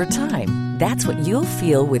softer over time. That's what you'll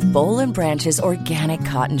feel with Boll & Branch's organic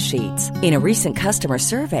cotton sheets. In a recent customer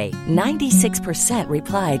survey, 96%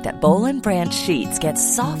 replied that Boll & Branch sheets get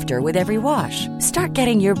softer with every wash. Start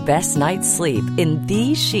getting your best night's sleep in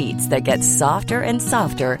these sheets that get softer and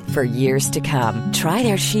softer for years to come. Try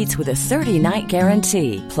their sheets with a 30-night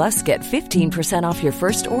guarantee. Plus, get 15% off your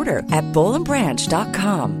first order at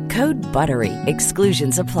bollandbranch.com. Code BUTTERY.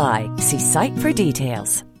 Exclusions apply. See site for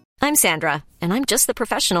details. I'm Sandra, and I'm just the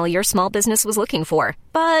professional your small business was looking for.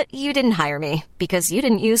 But you didn't hire me because you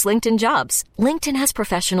didn't use LinkedIn Jobs. LinkedIn has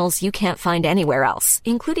professionals you can't find anywhere else,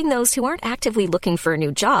 including those who aren't actively looking for a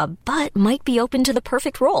new job, but might be open to the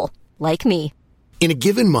perfect role, like me. In a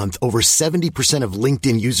given month, over 70% of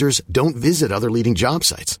LinkedIn users don't visit other leading job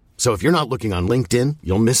sites. So if you're not looking on LinkedIn,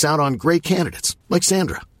 you'll miss out on great candidates, like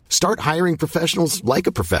Sandra. Start hiring professionals like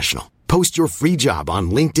a professional. Post your free job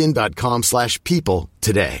on linkedin.com/people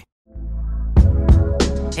today.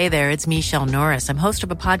 Hey there, it's Michelle Norris. I'm host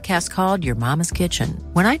of a podcast called Your Mama's Kitchen.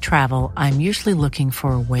 When I travel, I'm usually looking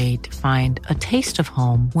for a way to find a taste of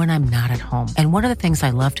home when I'm not at home. And one of the things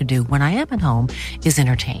I love to do when I am at home is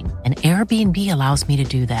entertain. And Airbnb allows me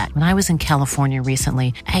to do that. When I was in California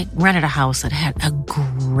recently, I rented a house that had a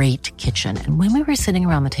great kitchen. And when we were sitting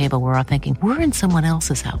around the table, we were all thinking, we're in someone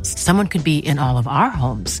else's house. Someone could be in all of our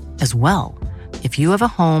homes as well. If you have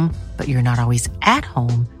a home, but you're not always at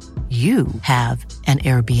home, you have an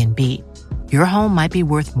Airbnb. Your home might be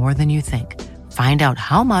worth more than you think. Find out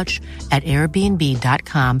how much at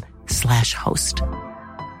airbnb.com/host.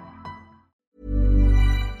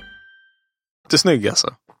 Det är snygg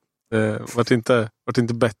alltså. Vart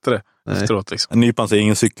inte bättre efteråt liksom. Nypan säger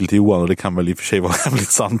ingen cykel till Johan och det kan väl i och för sig vara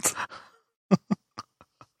jävligt sant.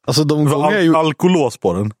 Alltså de gånger jag alkolås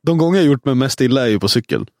på den. De gånger jag gjort mig mest illa är ju på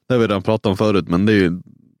cykel. Det har vi redan pratat om förut, men det är ju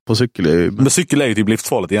på cykel är ju... Men cykel är ju typ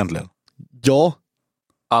livsfarligt egentligen. Ja.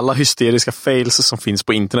 Alla hysteriska fails som finns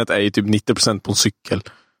på internet är ju typ 90% på en cykel.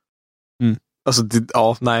 Alltså,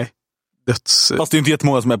 nej. Fast det är inte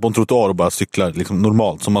jättemånga som är på en trottoar och bara cyklar liksom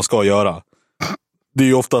normalt, som man ska göra. Det är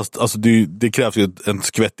ju oftast, alltså det krävs ju en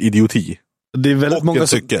skvätt idioti. Det är väldigt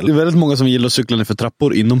många som gillar att cykla ner för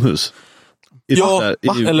trappor inomhus.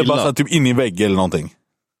 Eller bara så här, typ in i en vägg eller någonting.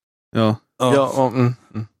 Ja.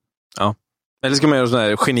 Eller ska man göra sådana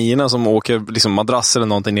här genierna som åker liksom madrass eller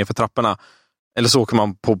någonting ner för trapporna. Eller så åker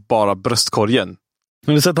man på bara bröstkorgen.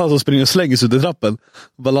 Men du sett han som springer och slänger sig ut i trappen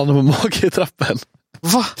och bara landar på mage i trappen.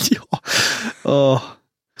 Va? Ja.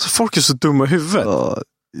 Så folk är så dumma i huvudet.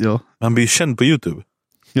 Ja. Han blir känd på YouTube.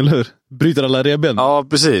 Eller hur? Bryter alla revben. Ja,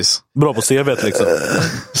 precis. Bra på CV:t liksom.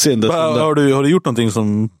 Har du gjort någonting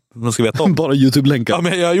som man ska veta om? Bara YouTube-länkar. Ja,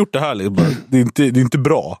 men jag har gjort det här. Liksom. Det är inte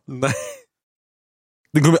bra. Nej.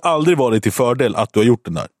 Det kommer aldrig vara till fördel att du har gjort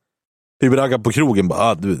den där. Typ raggar på krogen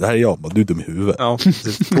bara, det här är jag, du är dum i huvudet. Ja,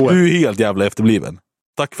 du är helt jävla efterbliven.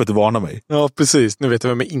 Tack för att du varnar mig. Ja, precis. Nu vet jag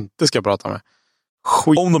vem jag inte ska prata med.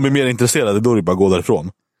 Om de är mer intresserade, då är det bara att gå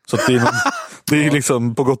därifrån. Så att det är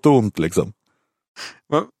liksom på gott och ont liksom.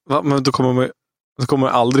 Men då kommer man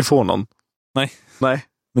aldrig få någon. Nej. Nej.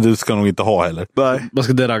 Men du ska nog inte ha heller. Nej. Vad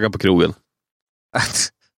ska det ragga på krogen?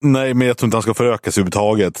 Nej, men jag tror inte han ska föröka sig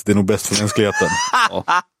överhuvudtaget. Det är nog bäst för mänskligheten.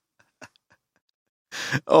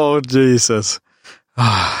 Jesus.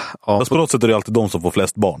 Fast på något sätt är det alltid de som får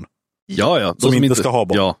flest barn. Ja. Som inte ska ha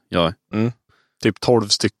barn. Ja. Mm. Typ 12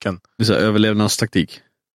 stycken. Det är så här, överlevnadstaktik.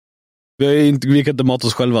 Vi kan inte mata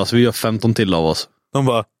oss själva, så vi gör 15 till av oss. De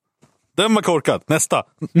bara, den var korkad, nästa.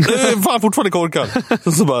 Det är fan fortfarande korkad.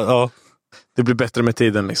 Så bara, ja. Det blir bättre med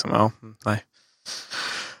tiden liksom. Ja, nej.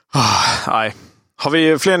 Nej. Har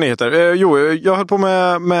vi fler nyheter? Jag höll på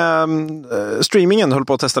med streamingen, höll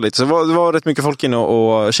på att testa lite. Så det var rätt mycket folk inne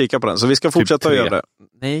och kika på den. Så vi ska fortsätta att göra det.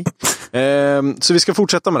 Nej. Så vi ska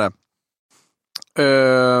fortsätta med det.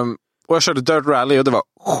 Och jag körde Dirt Rally och det var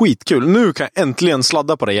skitkul. Nu kan jag äntligen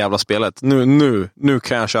sladda på det jävla spelet. Nu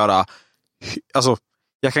kan jag köra. Alltså,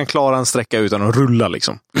 jag kan klara en sträcka utan att rulla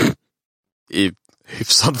liksom. I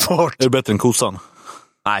hyfsad fart. Är det bättre än kossan?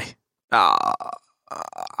 Nej.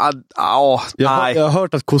 Jag har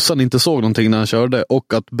hört att kossan inte såg någonting när han körde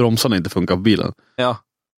och att bromsarna inte funkar på bilen. Ja.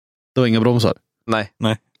 Det var inga bromsar. Nej.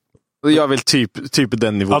 Jag vill typ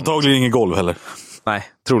den nivån. Antagligen ingen golv heller.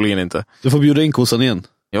 Nej, troligen inte. Du får bjuda in kossan igen.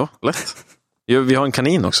 Ja, lätt. Vi har en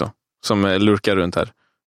kanin också som lurkar runt här.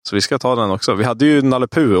 Så vi ska ta den också. Vi hade ju Nalle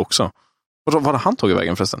Puh också. Var har han tagit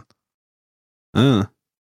vägen förresten? Mm.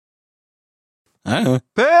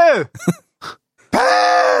 Puh!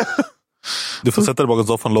 Du får sätta dig bakom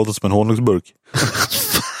soffan och låta som en honungsburk.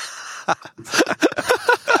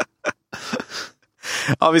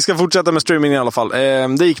 Ja, vi ska fortsätta med streaming i alla fall.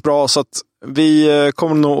 Det gick bra, så att vi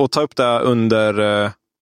kommer nog att ta upp det under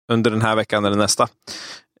den här veckan eller nästa.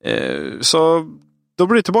 Så då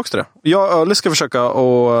blir det tillbaka till det. Jag och Öle ska försöka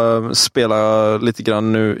att spela lite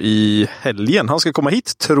grann nu i helgen. Han ska komma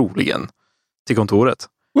hit troligen till kontoret.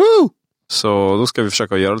 Woo! Så då ska vi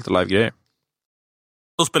försöka göra lite live-grejer.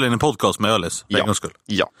 Då spelar ni en podcast med Öles. Ja.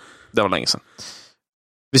 Ja, det var länge sedan.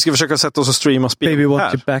 Vi ska försöka sätta oss och streama spel. Baby,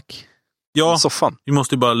 watch it back. Ja, soffan. Vi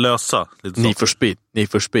måste ju bara lösa lite Need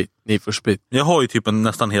for speed. Jag har ju typ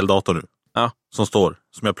nästan hel dator nu. Ja. Som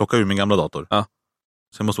jag plockar ur min gamla dator. Ja.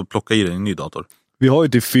 Så jag måste plocka i den i en ny dator. Vi har ju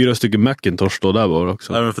typ 4 stycken Macintosh då där bara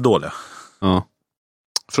också. Nej, men för dåliga. Ja.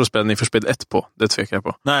 För att spela Need for Speed 1 på. Det tvekar jag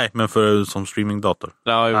på. Nej, men som streamingdator.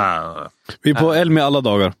 Ja, vi är på Elmi alla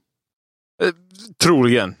dagar.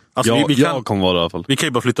 Troligen. Alltså, jag kommer vara det i alla fall. Vi kan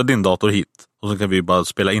ju bara flytta din dator hit. Och så kan vi bara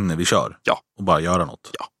spela in när vi kör. Ja. Och bara göra något.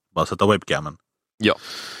 Ja. Bara sätta webcamen. Ja.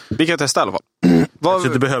 Vi kan testa i alla fall. Så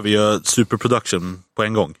det behöver göra superproduction på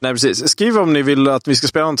en gång. Nej, precis. Skriv om ni vill att vi ska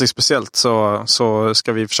spela någonting speciellt, så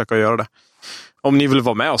ska vi försöka göra det. Om ni vill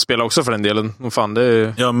vara med och spela också för den delen. Fan, det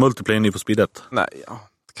är... Ja, multiplayer Need for Speed 1. Nej,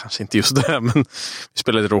 kanske inte just det, men vi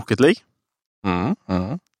spelade Rocket League.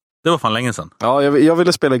 Det var fan länge sedan. Ja, jag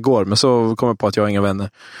ville spela igår, men så kom jag på att jag har inga vänner.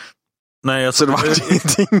 Nej, jag satt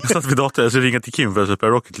vid datorn. Jag skulle ringa till Kim för att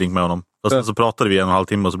spela Rocket League med honom. Och sen så pratade vi 1,5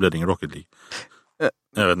 timme och så blev det ingen Rocket League.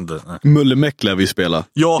 Jag vet inte. Mullemäck lär vi spela.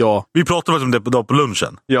 Ja, vi pratade om det på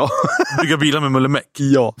lunchen. Ja. Bygga bilar med Mullemäck.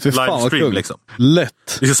 Ja. För fan, livestream liksom.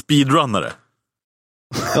 Lätt. Vi ska speedrunna det.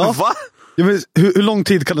 Ja. Va? Jag vet, hur lång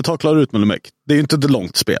tid kan det ta att klara ut Mullemäck? Det är ju inte ett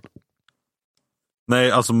långt spel.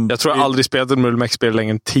 Nej, alltså... Jag tror jag aldrig spelat en Mullemäck-spel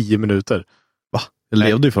längre än 10 minuter. Va? Jag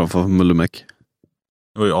levde ju framför Mullemäck.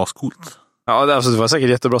 Det var ju ascoolt. Ja, alltså, det var säkert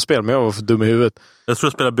jättebra spel, men jag var för dum i huvudet. Jag tror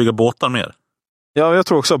jag spelade bygga båtar mer. Ja, jag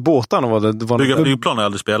tror också att båtarna var det. Bygga flygplan har jag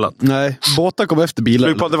aldrig spelat. Nej, båtar kom efter bilar.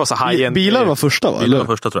 Flygplan, det var så high-end. Bilar var första, va? Bilar var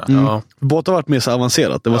första, tror jag. Ja. Båtar var mer så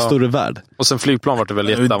avancerat. Det var större värld. Och sen flygplan var det väl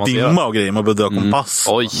jätteavancerat. Dimma och grejer. Man behövde ha kompass.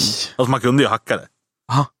 Oj. Alltså man kunde ju hacka det.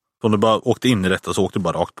 Aha. Så om du bara åkte in i rätt så åkte du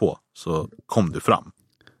bara rakt på. Så kom du fram.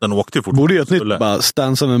 Den åkte ju fort. Borde ju ett nytt bara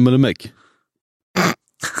stansa med Mullemäck.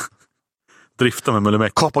 Drifta med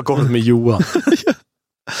Mullemäck. Kapa golvet med Johan.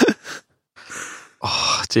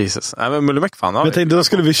 Jesus. Nej, men Mullemäck fan. Jag tänkte, då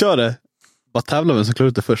skulle vi köra det. Bara tävla vem som klarar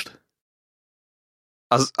ut det först.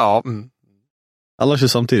 Alltså, ja. Alla kör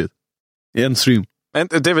samtidigt. I en stream. Men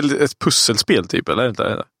det är väl ett pusselspel typ,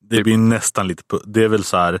 eller? Det blir nästan lite... Det är väl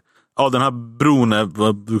så här... Ja, den här bron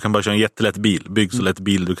är... Du kan bara köra en jättelätt bil. Bygg så lätt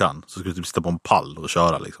bil du kan. Så ska du typ sitta på en pall och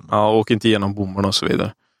köra liksom. Ja, åk inte igenom bommarna och så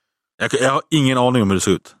vidare. Jag har ingen aning om hur det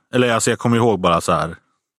ser ut. Eller alltså, jag kommer ihåg bara så här.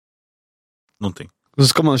 Någonting. Så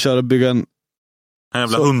ska man bygga en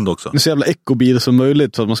jävla hund också. En så jävla ekobil som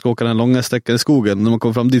möjligt för att man ska åka den långa sträckan i skogen. När man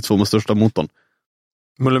kommer fram dit får man största motorn.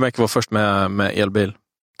 Mullemäck var först med elbil.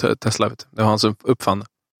 Tesla, vet du. Det var han som uppfann det.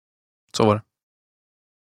 Så var det.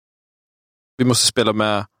 Vi måste spela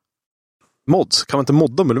med mods. Kan man inte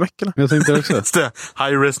modda Mullemäck eller? Jag tänkte också.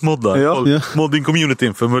 High-res moddar. Ja.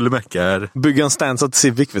 Modding-communityn för Mullemäck är... Bygga en stansad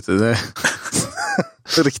Civic, vet du. Det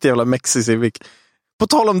är riktigt jävla Mexi Civic. På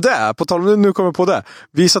tal om det, nu kommer jag på det.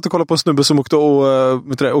 Vi satt och kollade på en snubbe som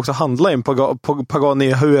åkte handla i en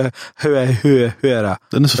Pagani Huayra.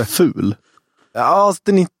 Den är så ful. Ja,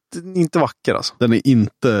 den är inte vacker alltså. Den är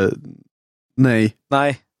inte... Nej.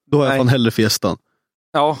 Då har jag fan hellre Fiestan.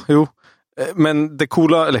 Ja, jo. Men det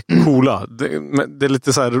coola, det är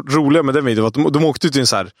lite så här roliga med den videon att de åkte ut i en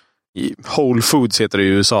så här i Whole Foods heter det i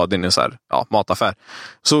USA, det är en så här mataffär.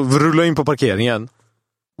 Så rullar in på parkeringen,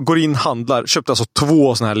 går in, handlar, köpte alltså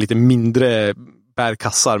 2 såna här lite mindre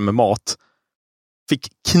bärkassar med mat. Fick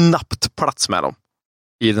knappt plats med dem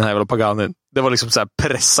i den här jävla Paganin. Det var liksom så här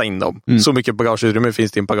pressa in dem. Så mycket bagageutrymme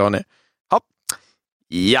finns det i en Pagani.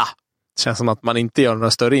 Ja. Det känns som att man inte gör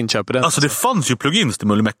några större inköp i den. Alltså det fanns ju plugins till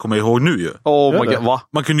Mullemäck, kommer jag ihåg nu ju. Oh my god, va?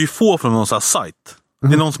 Man kunde ju få från någon sån här sajt.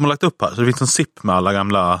 Det är någon som har lagt upp här, så det finns en zip med alla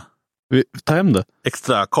gamla... Ta hem det.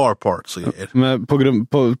 Extra car parts och grejer. Men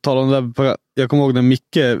på tal om det, jag kommer ihåg när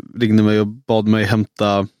Micke ringde mig och bad mig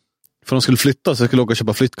hämta... För de skulle flytta, så jag skulle åka och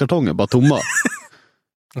köpa flyttkartonger, bara tomma.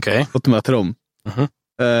 Okej. Och ta med till dem.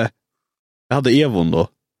 Jag hade Evon då.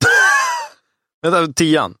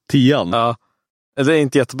 Tian. Ja. Det är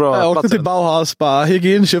inte jättebra. Jag åkte till Bauhaus, bara gick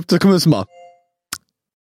in, köpte och kom ut som bara...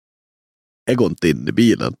 Jag går inte in i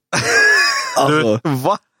bilen. Alltså,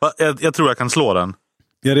 va? Jag tror jag kan slå den.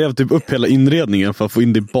 Jag rev typ upp hela inredningen för att få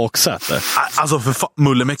in det i baksäte. Alltså för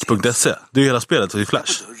mullemäck.se. Det är ju hela spelet i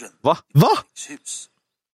Flash. Va?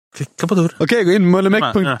 Klicka på dörren. Okej, gå in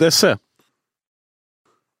mullemäck.se.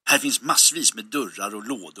 Här finns massvis med dörrar och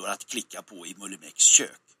lådor att klicka på i Mullemäcks kök.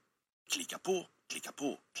 Klicka på, klicka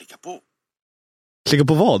på, klicka på. Klicka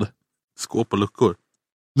på vad? Skåp och luckor.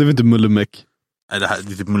 Det är väl inte Mullemäck? Nej, det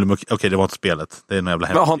är typ Mullemäck. Okej, det var inte spelet. Det är en jävla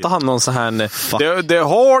hemskt. Men har inte han någon så här... Det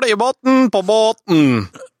har det i botten på botten.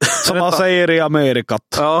 Som man säger i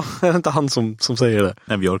Amerikat. Ja, det är inte han som säger det.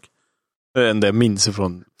 Nej, Björk. Det är enda jag minns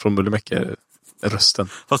från Mullemäck är rösten.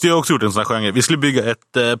 Fast jag har också gjort en sån här genre. Vi skulle bygga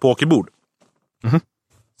ett pokerbord.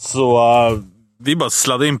 Så vi bara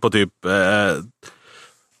sladdade in på typ...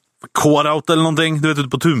 Core-out eller någonting. Du vet, ute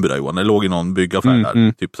på Tunbura, Johan. Det låg i någon byggaffär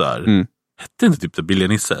där. Typ så här. Hette inte typ det Billiga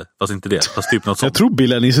Nisse? Fast inte det. Fast typ något sånt. Jag tror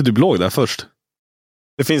Billiga Nisse typ låg där först.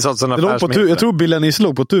 Det finns alltså en affär som jag tror Billiga Nisse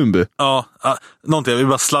låg på Tunby. Ja, någonting. Vi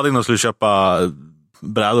bara sladdade in och skulle köpa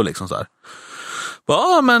brädor liksom så här.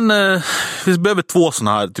 Ja, men vi behöver 2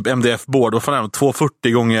 såna här typ MDF-board. Vad fan är det?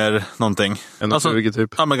 240 gånger någonting. Alltså,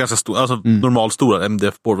 typ. Ja, men ganska stor. Alltså normalstora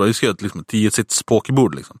MDF-board. Vi ska göra liksom 10-sits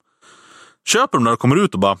pokerbord liksom. Köper de när de kommer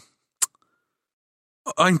ut och bara...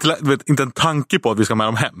 inte en tanke på att vi ska med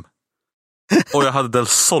dem hem. Och jag hade Del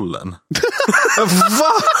Sollen.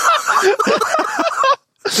 Va?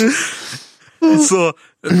 Så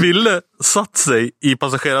Ville satt sig i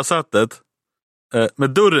passagerarsätet med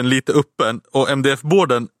dörren lite öppen och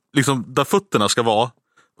MDF-borden liksom där fötterna ska vara.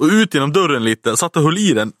 Och ut genom dörren lite, satt och höll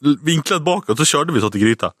i den, vinklad bakåt, så körde vi så till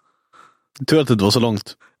Gryta. Tur att det inte var så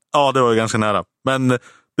långt. Ja, det var ganska nära. Men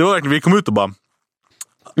det var verkligen, vi kom ut och bara...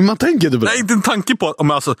 Man tänker inte på det. Nej, inte en tanke på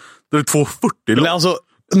att alltså, det är 240 långt. Men alltså,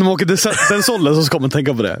 när man åker till den sållen så ska man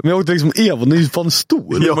tänka på det. Men jag åkte liksom Evon, det är ju fan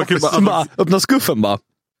stor. Ja, man kan bara öppna skuffen bara.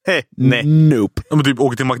 Nej. Nope. Ja, men typ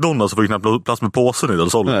åker till McDonalds så får du knappt plats med påsen i den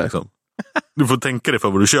sållen liksom. Du får tänka dig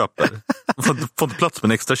för vad du köper. Du får inte plats med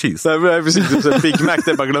en extra cheese. Nej, precis. Big Mac,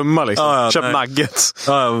 det är bara glömma liksom. Ja, köp nuggets.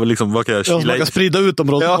 Ja, liksom, vad kan jag man kan sprida ut dem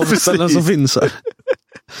på ställen som finns här.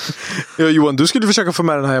 Ja, Johan, du skulle försöka få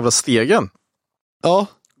med den här jävla stegen. Ja.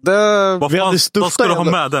 Vad ska du ha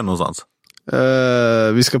med den någonstans?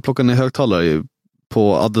 Vi ska plocka ner högtalare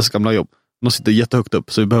på Addes gamla jobb. De sitter jättehögt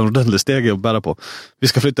upp, så vi behöver en ordentlig stege att bära på. Vi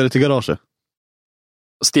ska flytta det till garaget.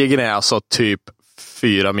 Stegen är alltså typ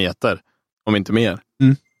 4 meter, om inte mer.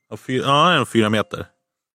 Ja, 4 meter.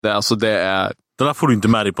 Det är... Den där får du inte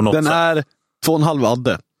med dig på något sätt. Den är 2,5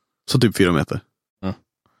 Adde. Så typ 4 meter.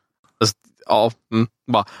 Ja,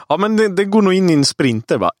 ja, men det går nog in i en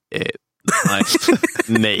sprinter. Bara, nej.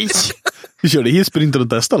 Nej. Vi körde hit sprinter och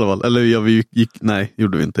testade i alla fall. Eller vi gick... Nej,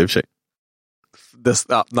 gjorde vi inte i och för sig.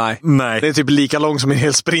 Nej. Det är typ lika lång som en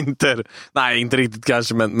hel sprinter. Nej, inte riktigt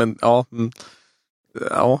kanske, men ja.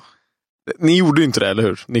 Ja. Ni gjorde ju inte det, eller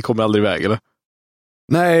hur? Ni kom aldrig iväg, eller?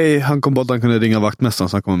 Nej, han kom på att han kunde ringa vaktmästaren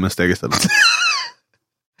så han kommer med steg istället.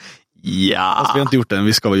 Ja. Alltså, vi har inte gjort det än,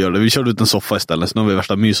 vi ska väl göra det. Vi körde ut en soffa istället, så nu har vi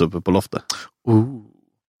värsta mys uppe på loftet.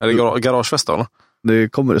 Är det garagefest då? Eller? Det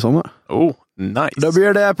kommer i sommar. Nice. Då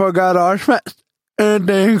blir det på garagefest.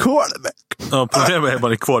 Det är en Kolbäck. Ja, problemet är att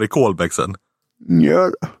man är kvar i Kolbäck sen.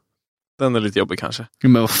 Ja. Den är lite jobbig kanske.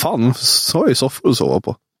 Men vad fan, så är ju soffor att sova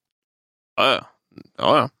på.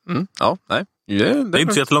 Ja. Nej. Det är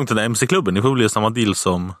inte så jättelångt till den MC-klubben. Ni får bli samma deal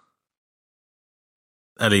som...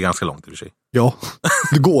 Eller det är ganska långt i och för sig. Ja,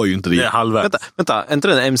 det går ju inte dit. Det är halvvägs. Vänta, är inte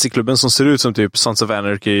den MC-klubben som ser ut som typ Sons of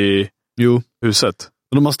Anarchy-huset?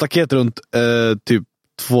 De har staket runt typ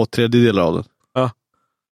 2/3 av den. Ja.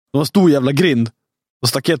 De har stor jävla grind och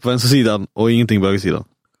staket på vänstersidan och ingenting på högersidan.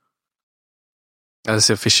 Ja, det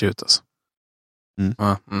ser fishy ut alltså. Mm.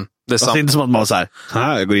 Ja, det är sant. Det är inte som att man var så här,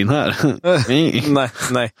 jag går in här.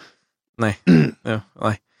 Nej. Nej.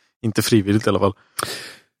 Inte frivilligt i alla fall.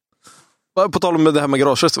 På tal om det här med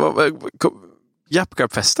garagefest,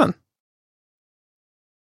 Japgap-festen.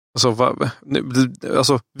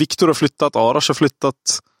 Alltså, Viktor har flyttat, Arash har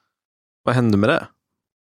flyttat. Vad händer med det?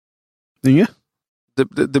 Inget.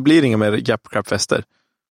 Det blir inga mer Japgap-fester.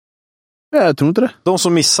 Ja, jag tror inte det. De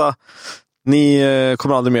som missar, ni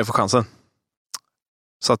kommer aldrig mer få chansen.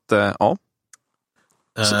 Så att, ja.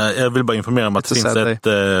 Jag vill bara informera om att det finns ett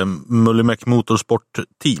Mullimäck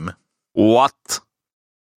Motorsport-team. What?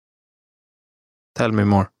 Tell me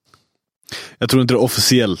more. Jag tror inte det är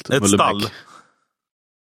officiellt. Ett stall.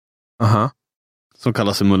 Aha. Som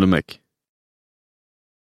kallas för Mullimäck.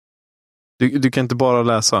 Du kan inte bara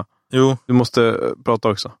läsa. Jo. Du måste prata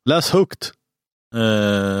också. Läs högt.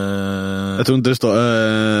 Jag tror inte det står...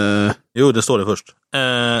 Jo, det står det först.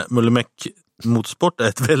 Mullimäck Motorsport är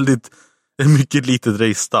ett mycket litet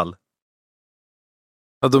racestall.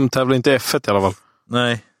 Ja, de tävlar inte F1 i alla fall.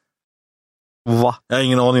 Nej. Va? Jag har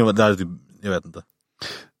ingen aning om vad det är. Jag vet inte.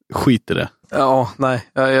 Skit i det. Ja, nej.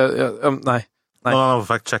 Nej. Någon annan får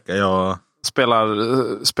faktiskt checka. Jag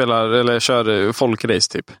spelar eller kör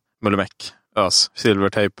folkrace typ. Mullimäck, Ös,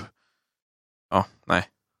 Silvertape. Ja, nej.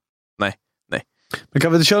 Men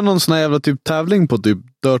kan vi inte köra någon sån här jävla typ tävling på typ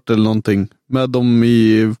Dirt eller någonting med dem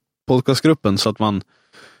i podcastgruppen så att man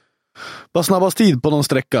bara snabbast tid på någon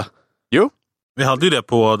sträcka? Jo. Vi hade ju det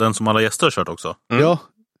på den som alla gäster har kört också. Mm. Ja.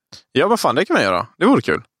 Ja, vad fan, det kan man göra. Det vore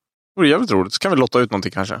kul. Det vore jävligt roligt. Så kan vi lotta ut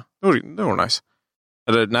någonting kanske. Det vore nice.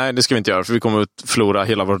 Eller nej, det ska vi inte göra för vi kommer att förlora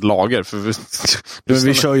hela vårt lager. Men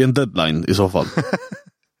vi kör ju en deadline i så fall.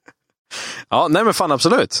 Ja, nej men fan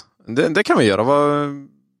absolut. Det kan vi göra.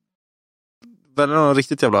 Väljer någon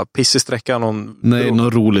riktigt jävla pissig sträcka?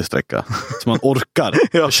 Någon rolig sträcka. Så man orkar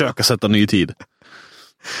försöka sätta ny tid.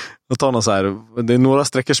 Och ta någon så här, det är några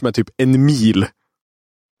sträckor som är typ 1 mil.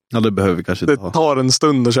 Ja, det behöver vi kanske inte ha. Det tar en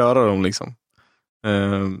stund att köra dem liksom.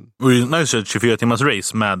 Och det är nice att 24 timmars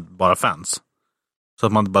race med bara fans. Så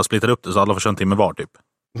att man bara splittar upp det så alla får köra en timme var typ.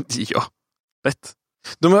 Ja, rätt.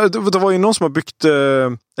 Det var ju någon som har byggt,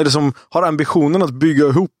 eller som har ambitionen att bygga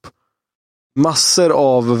ihop massor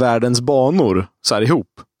av världens banor så här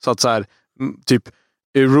ihop. Så att så här, typ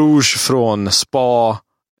Rouge från Spa,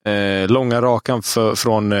 långa rakan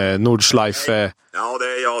från Nordschleife. Ja, det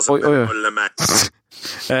är jag som håller med.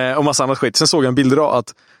 Och massa annat skit. Sen såg jag en bild idag att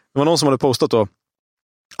det var någon som hade postat då.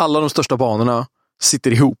 Alla de största banorna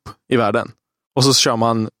sitter ihop i världen. Och så kör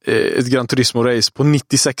man ett Gran Turismo-race på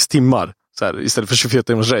 96 timmar. Så här, istället för 24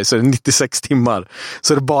 timmars race så är det 96 timmar.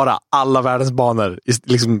 Så är det bara alla världens banor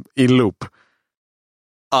liksom i loop.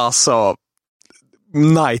 Alltså,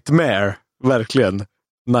 nightmare. Verkligen.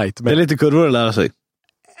 Nightmare. Det är lite kurvor att lära sig. 1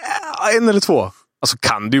 eller 2. Alltså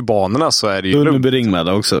kan du banorna så är det ju... Du med bering med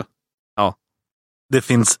det också. Ja. Det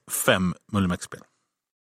finns 5 Mullimäck-spel.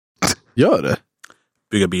 Gör det?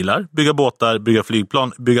 Bygga bilar, bygga båtar, bygga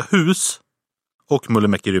flygplan, bygga hus och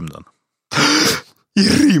Mullimäck i rymden. I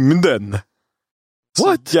rymden?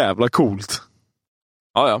 What? Så jävla coolt.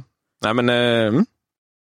 Ja. Nej men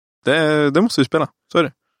det måste vi spela. Så är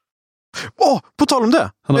det. På tal om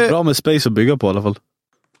det. Han har bra med space att bygga på i alla fall.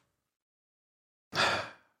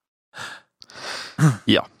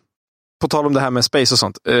 Ja. På tal om det här med space och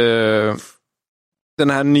sånt. Den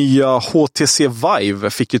här nya HTC Vive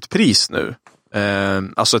fick ett pris nu.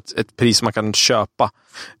 Alltså ett pris man kan köpa.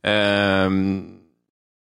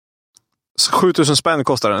 7000 spänn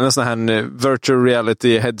kostar den. En sån här virtual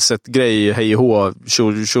reality headset-grej. Hej och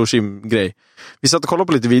Shoshim-grej. Vi satt och kollade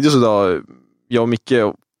på lite videos idag. Jag och Micke.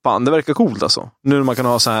 Fan, det verkar coolt alltså. Nu när man kan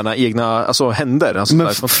ha så här egna händer. Alltså,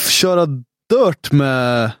 men köra Dirt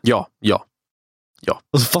med... Ja.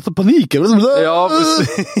 Alltså fatta paniken. Ja,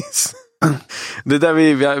 precis. Det är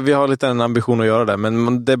där vi har lite en ambition att göra det,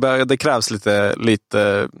 men det krävs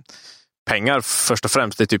lite pengar först och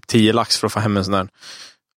främst. Det är typ 10 lax för att få hem en sån där.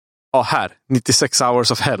 Ja, här. 96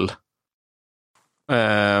 hours of hell.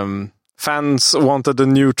 Fans wanted a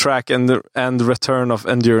new track and return of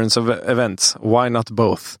endurance of events. Why not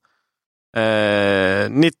both?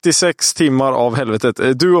 96 timmar av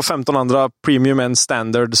helvetet. Du och 15 andra premium and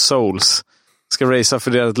standard souls ska racea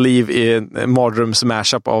för deras liv i en mardröms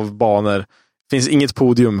mashup av banor. Finns inget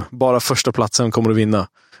podium, bara första platsen kommer att vinna.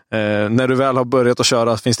 När du väl har börjat att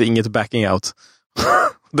köra finns det inget backing out.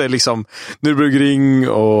 Det är liksom Nürburgring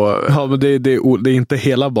och... Ja, men det är inte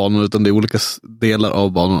hela banan utan det är olika delar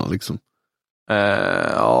av banan liksom.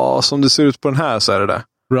 Ja, som det ser ut på den här så är det.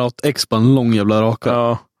 Route X på en lång jävla raka.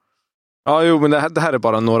 Ja, jo, men det här är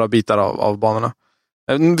bara några bitar av banorna.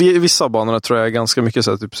 Vissa av banorna tror jag är ganska mycket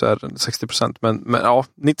så här, typ så här 60%. Men ja,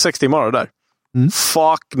 96 timmar är det där.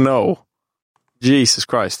 Fuck no. Jesus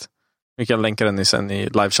Christ. Vi kan länka den sen i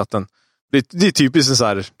livechatten. Det är typiskt en så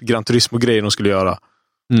här Gran Turismo-grej de skulle göra.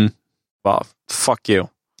 Va, fuck you.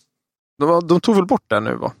 De tog väl bort det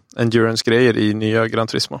nu, va? Endurance-grejer i nya Gran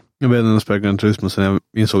Turismo. Jag vet inte om jag spelar Gran Turismo sen jag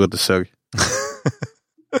insåg att det sög.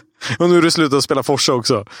 Och nu är det slutat att spela Forza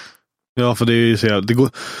också. Ja, för det är ju så det går...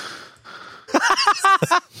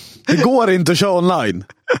 det går inte att köra online.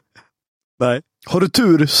 Nej. Har du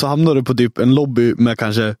tur så hamnar du på typ en lobby med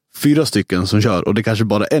kanske 4 stycken som kör och det är kanske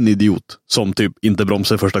bara en idiot som typ inte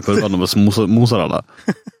bromsar i första kurvan och mosar alla.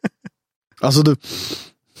 Alltså du...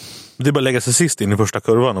 Det är bara att lägga sig sist in i första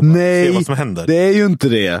kurvan och se vad som händer. Det är ju inte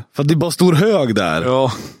det. För att det är bara stor hög där.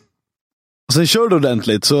 Ja. Och sen kör du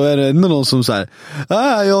ordentligt så är det ändå någon som säger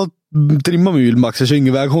jag trimmar mig max, jag kör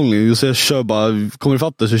ingen väghållning. Så jag kör bara, kommer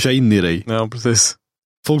ifatt dig så jag kör in i dig. Ja, precis.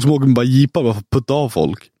 Folk som åker med bara jeepar bara för att putta av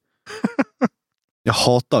folk. Jag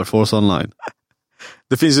hatar Forza Online.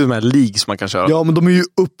 Det finns ju de här leagues man kan köra. Ja, men de är ju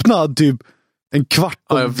öppnad typ en kvart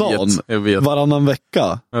om dagen. Jag vet. Varannan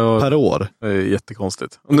vecka per år. Det är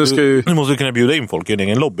jättekonstigt. Och nu måste du kunna bjuda in folk i en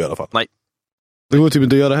egen lobby i alla fall. Nej. Det går typ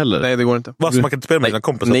inte att göra heller. Nej, det går inte. Varför man kan inte spela med sina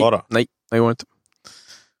kompisar bara? Nej, det går inte.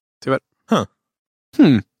 Tyvärr.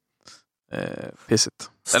 Pissigt.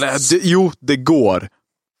 Eller, jo, det går.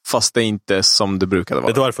 Fast det är inte som det brukade vara.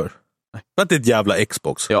 Vet du varför? Nej. För att det är ett jävla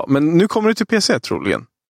Xbox. Ja, men nu kommer det till PC troligen.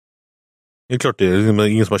 Det är klart det är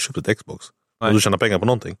ingen som har köpt ett Xbox. Nej. Och du tjänar pengar på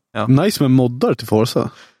någonting. Ja. Nice med moddar till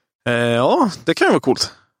Forza. Ja, det kan ju vara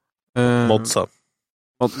coolt. Modsa.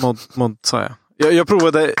 Modsa, ja. Jag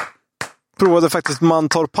provade faktiskt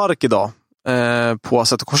Mantorp Park idag. På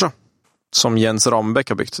Assetto Corsa. Som Jens Rambeck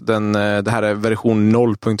har byggt. Det här är version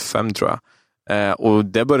 0.5 tror jag. Och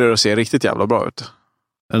det börjar att se riktigt jävla bra ut.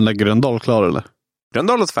 Är den där Gröndal klar eller?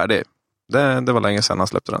 Gröndal är färdig. Det var länge sedan han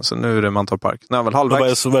släppte den. Så nu är det Mantorp Park. Nu är väl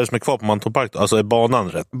halvvägs. Vad är det som är kvar på Mantorp Park då? Alltså är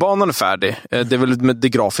banan rätt? Banan är färdig. Det är väl med det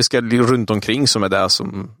grafiska runt omkring som är det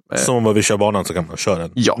som... Som om man vill köra banan så kan man köra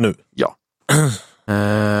den nu? Ja.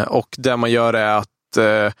 Och det man gör är att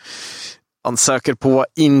man söker på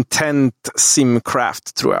Intent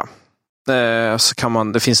Simcraft tror jag. Så kan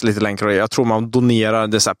man, det finns lite länkar. Jag tror man donerar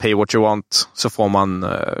det så här pay what you want så får man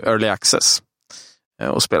early access.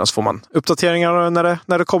 Och spela så får man uppdateringar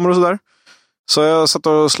när det kommer och sådär. Så jag satt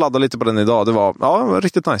och sladdade lite på den idag. Det var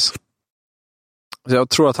riktigt nice. Så jag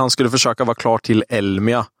tror att han skulle försöka vara klar till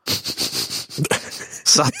Elmia.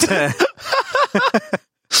 Så att...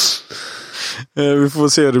 vi får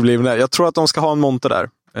se hur det blir med det. Jag tror att de ska ha en monter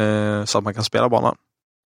där. Så att man kan spela banan.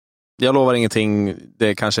 Jag lovar ingenting.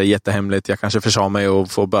 Det kanske är jättehemligt. Jag kanske försade mig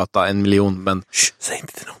och får böta 1 miljon. Men säg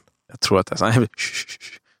inte till någon. Jag tror att det är så.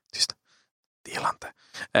 Tyst. Dela inte.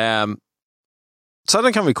 Så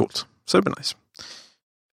den kan bli coolt. Så det blir nice.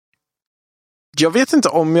 Jag vet inte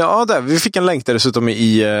om vi fick en länk där dessutom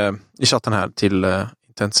i chatten här till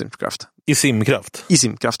Intent Simcraft. I Simcraft? I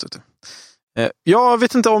Simcraft. Jag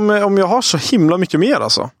vet inte om jag har så himla mycket mer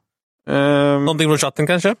alltså. Någonting från chatten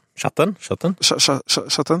kanske? Chatten?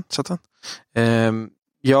 Chatten.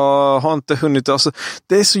 Jag har inte hunnit, alltså,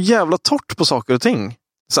 det är så jävla torrt på saker och ting.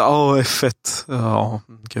 Så, F1. Ja,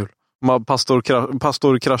 kul.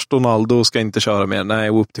 Pastor Crash Donaldo ska inte köra mer. Nej,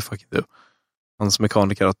 whoop the fucking do. Hans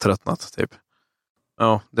mekaniker har tröttnat, typ.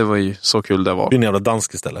 Ja, det var ju så kul det var. Det är en jävla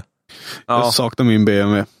dansk istället. Ja. Jag saknar min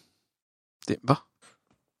BMW. Va?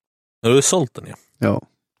 Har du sålt den, ja.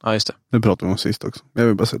 Ja, just det. Det pratade vi om sist också. Jag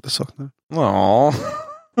vill bara säga att jag saknar den. Ja.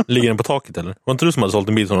 Ligger den på taket, eller? Var inte du som hade sålt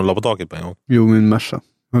en bil som de la på taket på en gång? Jo, min Merca.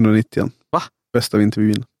 190. Va? Bästa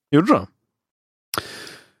vinterbilen. Gjorde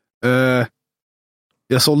du?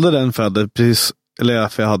 Jag sålde den för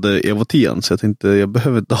jag hade Evo 10, så jag tänkte jag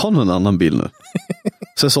behöver inte ha någon annan bil nu.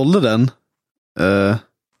 Så jag sålde den.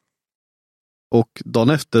 Och dagen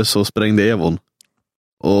efter så sprängde Evon.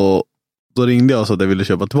 Och då ringde jag och sa att jag ville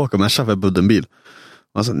köpa tillbaka Merca för jag bodde en bil.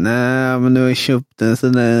 Och han sa, nej men nu har jag köpt den.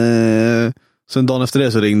 Sen dagen efter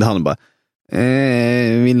det så ringde han och bara,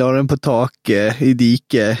 vi la den på taket i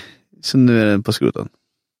dike. Så nu är den på skroten.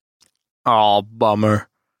 Ja, bummer.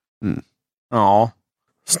 Ja.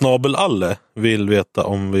 Snabel-Alle vill veta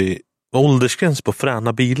om vi var åldersgräns på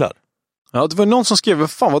fräna bilar. Ja, det var någon som skrev,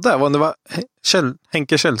 vad fan var det? Det var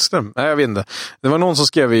Henke Källström. Nej, jag vet inte. Det var någon som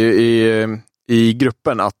skrev i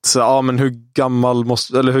gruppen att ja, men hur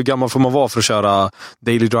gammal får man vara för att köra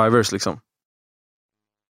daily drivers liksom?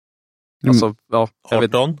 Alltså, ja,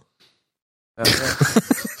 18.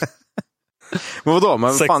 Men vadå?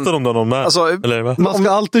 Men 16 om du har någon med. Alltså, eller vad? Man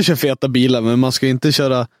ska alltid köra feta bilar, men man ska inte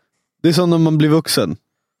köra. Det är som när man blir vuxen.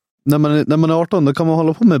 När man är 18 då kan man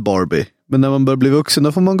hålla på med Barbie. Men när man börjar bli vuxen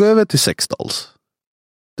då får man gå över till sexdals.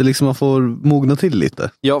 Det är liksom man får mogna till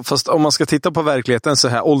lite. Ja, fast om man ska titta på verkligheten så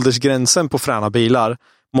här, åldersgränsen på fräna bilar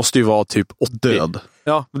måste ju vara typ 80. Död.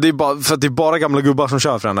 Ja, det är bara, för att det är bara gamla gubbar som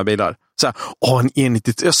kör fräna bilar. Så här, en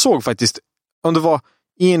E92. Jag såg faktiskt, om det var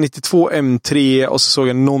E92 M3 och så såg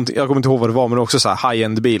jag någonting, jag kommer inte ihåg vad det var, men det var också så här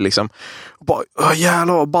high-end bil liksom. Och bara,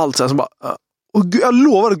 jävlar vad ballt så här, så bara, och jag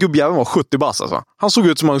lovar att gubbjäveln var 70 bass alltså. Han såg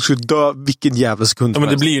ut som att han skulle dö vilken jävla sekund. Ja, men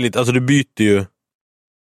det blir ju lite, alltså du byter ju.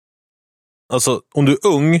 Alltså om du är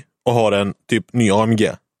ung och har en typ ny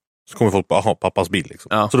AMG så kommer folk bara, aha, pappas bil liksom.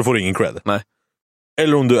 Ja. Så då får du ingen cred. Nej.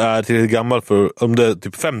 Eller om du är tillräckligt gammal för, om du är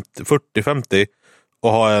typ 40-50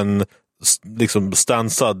 och har en liksom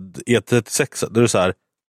stansad E36, då är det så här,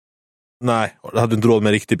 nej, du hade inte råd med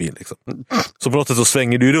en riktig bil liksom. Så på något sätt så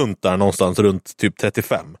svänger du runt där någonstans runt typ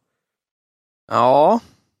 35. Ja.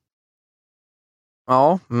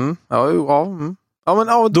 Ja. Ja,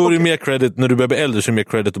 men då är det mer credit, när du börjar bli äldre så är det mer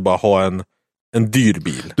credit att bara ha en dyr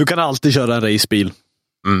bil. Du kan alltid köra en racebil.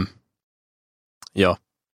 Ja.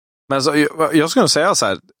 Men alltså, jag skulle säga så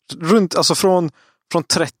här, runt, alltså från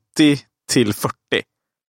 30 till 40.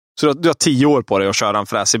 Så du har 10 år på dig att köra en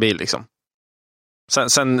fräsig bil liksom.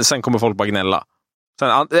 Sen kommer folk bara gnälla.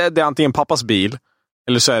 Sen, det är antingen pappas bil,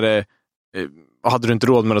 eller så är det, hade du inte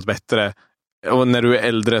råd med något bättre. Och när du är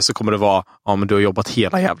äldre så kommer det vara, ja men du har jobbat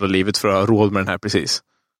hela jävla livet för att ha råd med den här precis.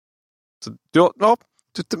 Så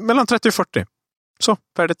mellan 30 och 40. Så,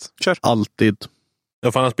 färdigt. Kör. Alltid.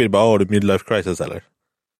 Jag fanns bil bara, har du midlife crisis eller?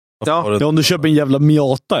 Ja, om du köper en jävla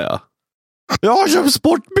Miata, ja. Jag köper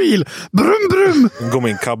sportbil! Brum, brum! Gå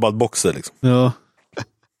med en kabbad boxer liksom. Ja.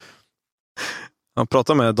 Han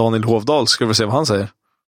pratar med Daniel Hovdal, ska vi se vad han säger.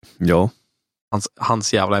 Ja.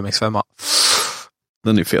 Hans jävla MX-5.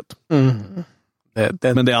 Den är fet.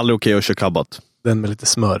 Men det är aldrig okej att köra kabbat. Den med lite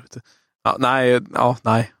smör. Ja,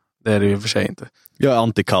 nej, det är det ju för sig inte. Jag är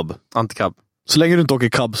anti-cab. Anti-cab. Så länge du inte åker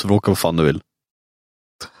cab så får du åka vad fan du vill.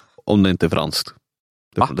 Om det inte är franskt.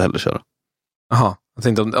 Det får du hellre köra. Jaha, jag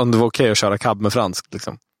tänkte om det var okej att köra cab med franskt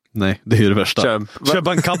liksom. Nej, det är ju det värsta.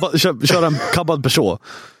 Köra en kabbad person.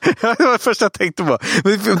 Det var det första jag tänkte på.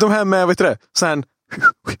 De här med, vet du det? Så här,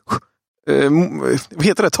 vad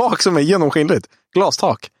heter det? Tak som är genomskinligt.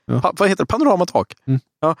 Glastak. Ja. Vad heter det? Panoramatak.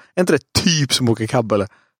 Ja, är inte det typ som åker cab eller?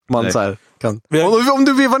 Man så här kan. Om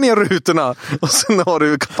du vevar ner rutorna och sen har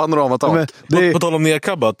du panoramatak. På tal om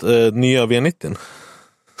nerkabbat, nya V90.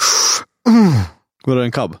 Var det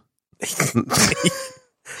en cab?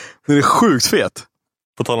 Det är sjukt fet.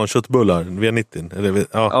 På tal om köttbullar, V90. Eller,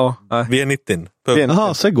 V90.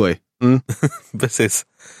 Jaha, Segway. Precis.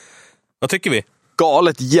 Vad tycker vi?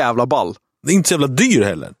 Galet jävla ball. Det är inte så jävla dyr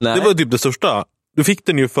heller. Nej. Det var typ det största. Du fick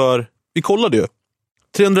den ju för, vi kollade ju.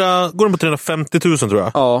 Går den på 350 000 tror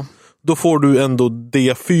jag. Ja. Då får du ändå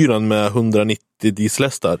D4 med 190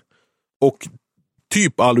 dieselhästar. Och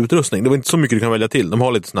typ all utrustning. Det var inte så mycket du kan välja till. De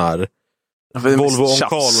har lite sån här Volvo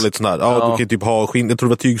Onkal och lite sån här. Ja, du kan typ ha skinn. Jag tror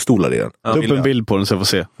det var tygstolar i den. Ja. Upp en bild på den så jag får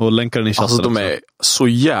se. Och länkar den i chatten. Alltså de är så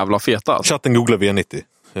jävla feta. Alltså. Chatten googlar V90.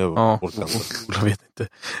 Jag vet inte.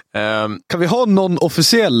 Kan vi ha någon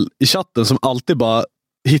officiell i chatten som alltid bara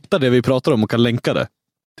hittar det vi pratar om och kan länka det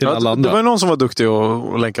till alla andra? Det var någon som var duktig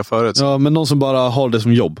att länka förut. Ja, men någon som bara har det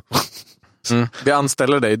som jobb. Vi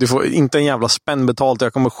anställer dig. Du får inte en jävla spänn betalt.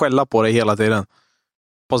 Jag kommer skälla på dig hela tiden.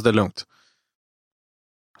 Fast det är lugnt.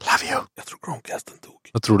 Love you. Jag tror Chromecasten dog.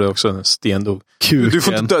 Jag tror det också. Sten dog. Kuken. Du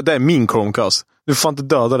får inte det är min Chromecast. Du får inte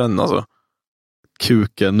döda den alltså.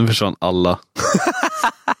 Kuken. Nu försvann alla.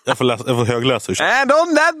 Jag får högläsa. And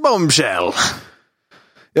on that bombshell.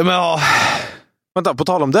 Ja, men ja. Vänta, på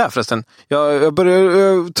tal om det förresten. Jag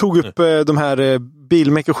tog upp de här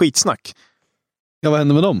bilmek och skitsnack. Ja, vad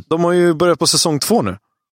hände med dem? De har ju börjat på säsong 2 nu.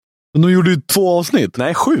 Men de gjorde ju 2 avsnitt.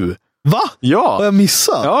 Nej, 7. Va? Ja. Har jag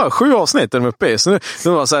missat? Ja, 7 avsnitt är de uppe i. Så nu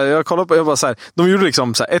var så här, jag kollade på, jag bara så här, de gjorde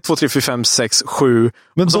liksom så här 1, 2, 3, 4, 5, 6, 7.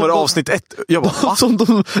 Men och så var det avsnitt 1. Jag bara, va? Som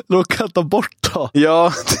de råkade ta bort då?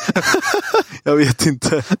 Ja, jag vet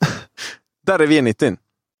inte. Där är V90.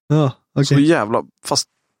 Ja, okej. Så jävla, fast,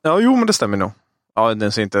 ja, jo, men det stämmer nog. Ja,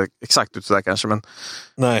 den ser inte exakt ut sådär kanske, men...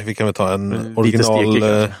 Nej, vi kan väl ta en lite original...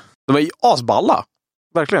 stekig, de är asballa.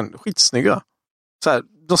 Verkligen, skitsnygga. Så här,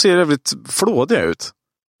 de ser väldigt flådiga ut.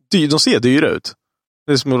 De ser dyra ut.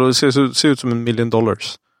 Det ser ut som $1 million.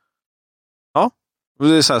 Ja.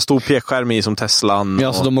 Det är så här stor pekskärm i som Teslan. Ja,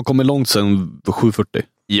 alltså de har kommit långt sedan 740.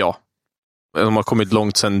 Ja. De har kommit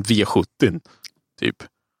långt sedan V70. Typ.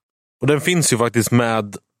 Och den finns ju faktiskt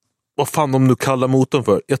med... Vad fan de nu kallar motorn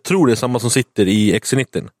för? Jag tror det är samma som sitter i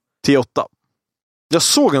XC90. T8. Jag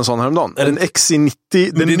såg en sån häromdagen. En XC90.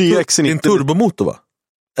 Den nya XC90. Det är en turbomotor, va?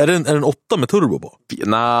 Är det en 8 med turbo på?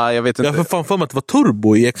 Nej, jag vet inte. Jag har för mig att det var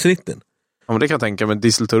turbo i XC90. Ja, men det kan jag tänka mig.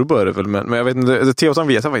 Dieselturbo är det väl. Men jag vet inte. T8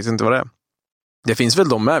 vet jag faktiskt inte vad det är. Det finns väl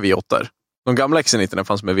de med V8. De gamla XC90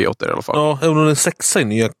 fanns med V8 i alla fall. Ja, även om den 6 är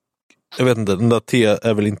nya. Jag vet inte. Den där T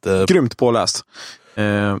är väl inte... Grymt påläst.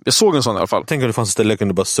 Jag såg en sån i alla fall. Tänk om det fanns ett ställe jag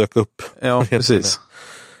kunde bara söka upp. Ja, precis.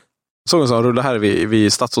 Jag såg en sån rulla här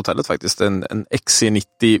vid Stadshotellet faktiskt. En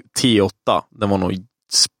XC90 T8. Den var nog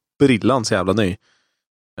sprillans jävla ny.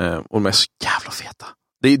 Och de är så jävla feta.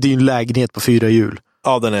 Det är ju en lägenhet på 4 hjul.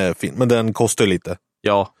 Ja, den är fin. Men den kostar ju lite.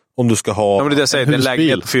 Ja. Om du ska ha... Ja, men det är det jag säger. Det är en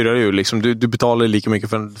lägenhet på 4 hjul. Liksom. Du betalar lika mycket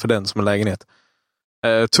för den som en lägenhet.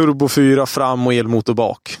 Turbo 4 fram och elmotor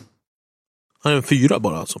bak. Ja, en 4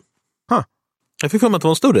 bara alltså. Jag fick för mig att det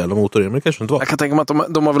var en större jävla motor, men det kanske inte var. Jag kan tänka mig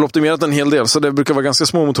att de har väl optimerat en hel del, så det brukar vara ganska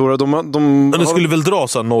små motorer. Men det skulle väl dra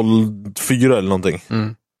så 0,4 eller någonting.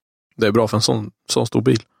 Mm. Det är bra för en sån stor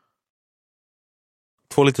bil.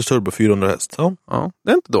 2 liters turbo, 400 häst. Ja,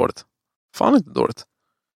 det är inte dåligt. Fan inte dåligt.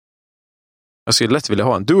 Jag skulle lätt vilja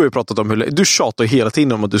ha en. Du har ju pratat om du tjatar hela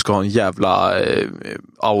tiden om att du ska ha en jävla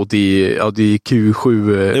Audi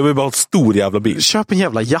Q7. Det var ju bara en stor jävla bil. Köp en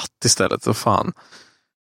jävla jatt istället, så fan.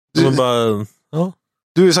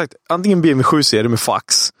 Du har ju sagt antingen BMW 7-serie med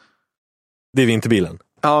fax. Det är vinterbilen.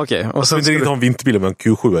 Ja, okej. Och så inte riktigt ha en vinterbil med en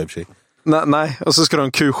Q7 i och för sig. Nej, och så ska du ha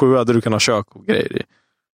en Q7 där du kan ha kök och grejer i.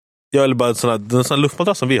 Ja, eller bara en sån här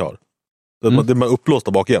luftmadrass som vi har. Det är man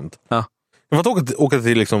upplåsta bak jämt. Ja. Jag får åka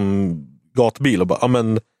till liksom gatbil och bara,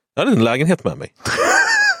 men jag hade en lägenhet med mig.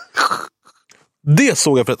 Det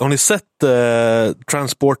såg jag för att, har ni sett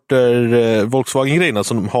Transporter Volkswagen-grejerna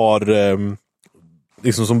som har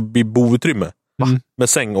liksom som boutrymme? Med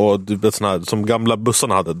säng och sån här, som gamla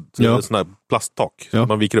bussarna hade. Sån här plasttak som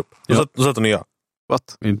man viker upp. Och sätter nya.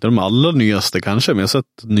 What? Inte de allra nyaste kanske, men jag har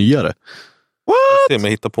sett nyare. What? Se om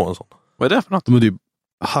jag hittar på en sån. Vad är det för något? De är typ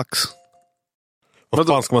hacks. Vad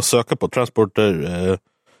fan ska man söka på? Transporter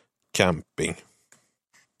camping.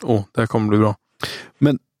 Det här kommer bli bra.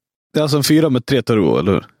 Men det är alltså en 4 med 3 turbo,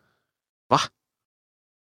 eller hur?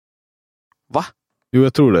 Va? Jo,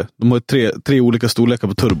 jag tror det. De har 3 olika storlekar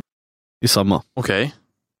på turbo. I samma. Okej.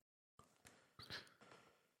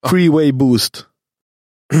 Freeway boost.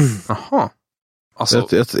 Jaha. Alltså,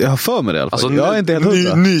 jag har för mig det i alla fall. Alltså, jag är inte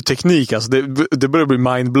helt ny teknik, alltså. Det börjar bli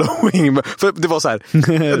mindblowing. För det var så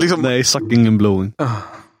här. Liksom... Nej, sucking and blowing.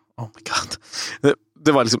 Oh my god.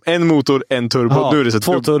 Det var liksom en motor, en turbo. Aha, nu är det så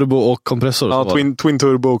 2 turbo och kompressor. Ja, twin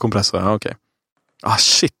turbo och kompressor. Ja, okej.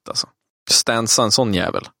 Shit alltså. Stansa en sån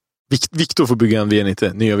jävel. Viktor får bygga en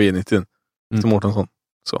V90, nya V90 till Mårtensson.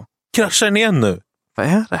 Så. Kraschar den igen nu? Vad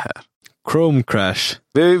är det här? Chrome crash.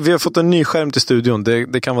 Vi har fått en ny skärm till studion.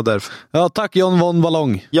 Det kan vara därför. Ja, tack John von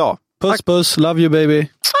Ballong. Ja. Puss, love you baby. Love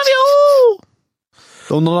you!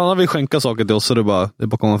 Om någon annan vill skänka saker till oss så är det bara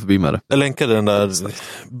att komma förbi med det. Jag länkade den där.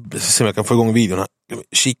 Se om jag kan få igång videon här.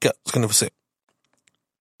 Kika, ska ni få se.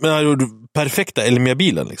 Men här är du perfekta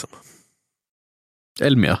Elmia-bilen liksom.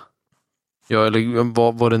 Elmia? Ja, eller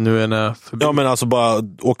vad det nu än är för bil. Ja, men alltså bara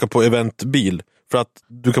åka på eventbil. För att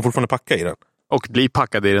du kan fortfarande packa i den. Och bli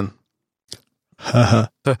packad i den.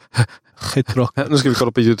 Skitbra. Nu ska vi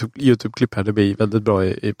kolla på YouTube-klipp här. Det blir väldigt bra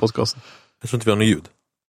i podcasten. Jag tror inte vi har något ljud.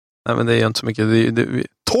 Nej, men det är inte så mycket.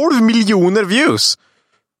 12 miljoner views!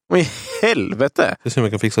 Vad i helvete? Jag ser om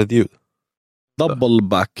jag kan fixa ett ljud. Double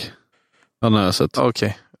back. Den har jag sett.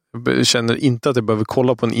 Okej. Jag känner inte att jag behöver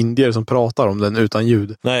kolla på en indier som pratar om den utan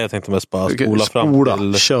ljud. Nej, jag tänkte mest bara spola fram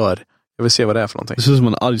till... Kör. Jag vill se vad det är för någonting. Det ser ut som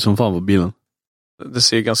en arg som fan på bilen. Det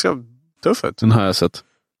ser ganska tuff ut. Den har jag sett.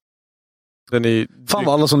 Den är... Fan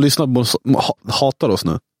vad alla som lyssnar på oss hatar oss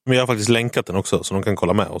nu. Men jag har faktiskt länkat den också, så de kan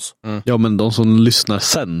kolla med oss. Ja, men de som lyssnar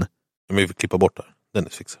sen. Men vi får klippa bort det. Den är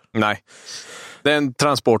fixad. Nej. Det är en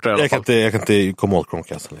transporter i alla fall. Jag kan inte komma åt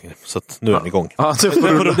Chromecasten längre. Så att nu är den igång. Ja, den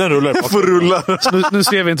får rulla. Nu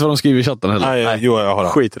ser vi inte vad de skriver i chatten heller. Nej. Jo, jag har det.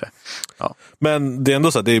 Skit i det. Ja. Men det är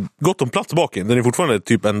ändå så att det är gott om plats bak in. Den är fortfarande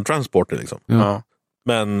typ en transporter liksom. Ja.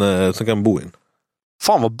 Men så kan man bo in.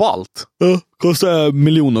 Fan vad ballt. Ja, kostar 1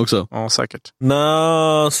 miljon också. Ja, säkert.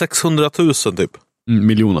 600 000 typ.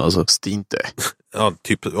 Miljoner alltså. Stinte. Ja,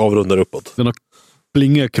 typ avrundar uppåt. Den har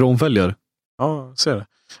blinga kromfälgar. Ja, ser det.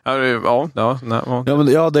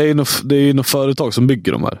 Ja, det är ju något företag som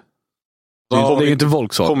bygger de här. Ja, det är inte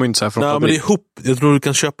Volkswagen. Kommer inte så här från men det är ihop. Jag tror du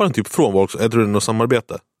kan köpa den typ från Volkswagen. Jag tror det är något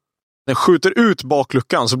samarbete. Den skjuter ut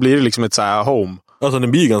bakluckan så blir det liksom ett så här home. Alltså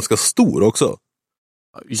den blir ganska stor också.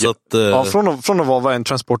 Så att, från att vara en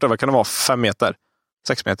transporter, vad kan det vara? 5 meter?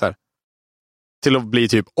 6 meter? Till att bli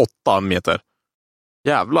typ 8 meter.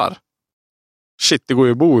 Jävlar. Shit, det går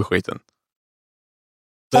ju att bo i skiten.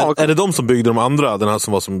 Är det de som byggde de andra? Den här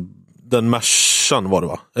som var som den Mercan var det,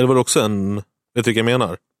 va? Eller var det också en... Vet du vad jag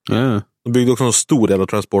menar? Mm. De byggde också en stor jävla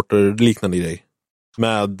transporter liknande grej.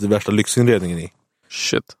 Med värsta lyxinredningen i.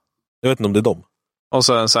 Shit. Jag vet inte om det är dem. Och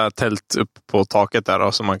så en så här tält upp på taket där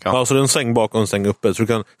då, så man kan... Ja, så det är en säng bak och en säng uppe.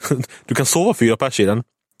 Så du kan sova 4 pers i den.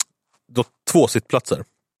 Du har 2 sittplatser.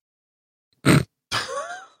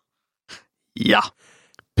 Ja.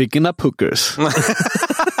 Picking up hookers.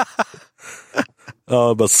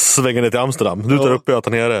 Ja, bara svänga ner till Amsterdam. Du tar uppe och jag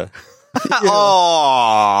tar nere.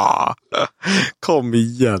 Kom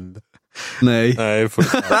igen. Nej. Nej,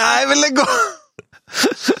 men lägg gå.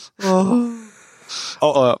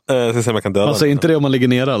 Jag ska se om jag kan döda. Alltså inte det om man ligger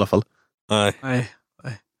nere i alla fall. Nej.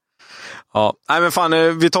 Ja, nej men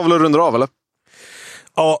fan, vi tar väl och rundar av, eller?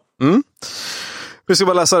 Ja. Vi ska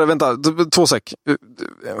bara läsa det, vänta, 2 sek.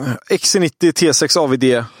 XC90 T6 AVD,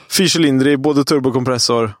 4-cylindrig, både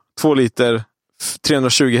turbokompressor, 2 liter,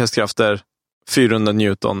 320 hästkrafter, 400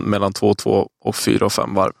 Newton mellan 2,2 och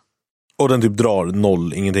 4,5 varv. Och den typ drar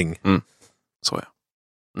 0, ingenting. Så ja.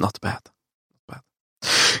 Not bad.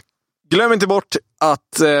 Glöm inte bort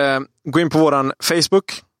att gå in på våran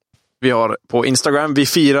Facebook. Vi har på Instagram. Vi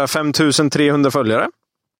firar 5300 följare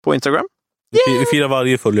på Instagram. Vi firar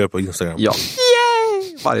varje följare på Instagram. Ja.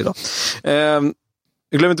 Yay! Varje dag.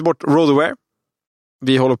 Glöm inte bort Roadaware.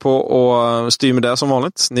 Vi håller på och styr med det som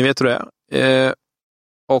vanligt. Ni vet hur det är.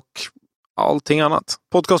 Och allting annat.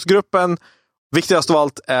 Podcastgruppen. Viktigast av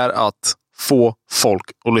allt är att få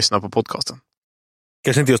folk att lyssna på podcasten.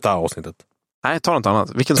 Kanske inte just det här avsnittet. Nej, ta något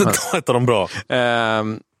annat. Vilken som helst. Ta ett av dem bra.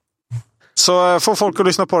 Så få folk att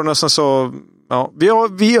lyssna på den och sen så... Ja,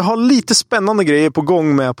 vi har lite spännande grejer på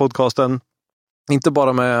gång med podcasten. Inte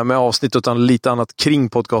bara med avsnitt utan lite annat kring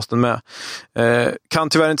podcasten med. Kan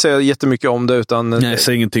tyvärr inte säga jättemycket om det utan... Nej,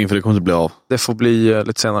 säg ingenting för det kommer inte bli av. Det får bli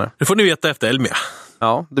lite senare. Det får ni veta efter Elmia.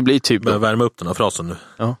 Ja, det blir typ... Börja värma upp den här frasen nu.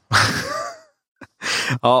 Ja.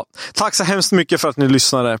 Ja, tack så hemskt mycket för att ni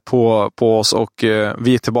lyssnade på oss och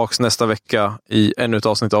vi är tillbaka nästa vecka i ännu ett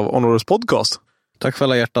avsnitt av Honorous Podcast. Tack för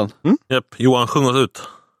alla hjärtan. Japp, Johan, sjung oss ut.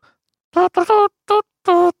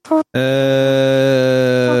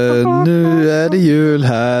 Nu är det jul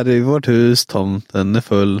här i vårt hus, tomten är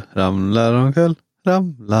full, ramlar omkull,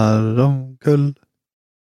 ramlar omkull.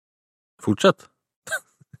 Fortsätt.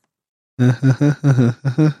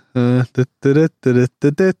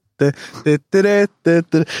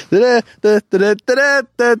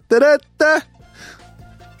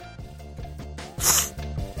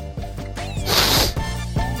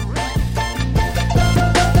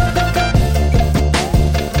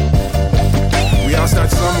 We all start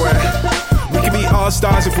somewhere. We can be all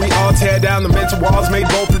stars if we all tear down the mental walls. Made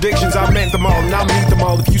bold predictions, I meant them all, and I'll meet them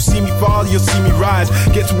all. If you see me fall, you'll see me rise.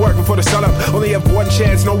 Get to work before the sun up. Only have one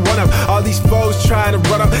chance, no one up. All these foes trying to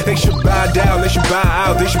run up. They should bow down, they should bow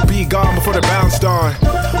out. They should be gone before they're bounced on.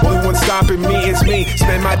 Only one stopping me, it's me.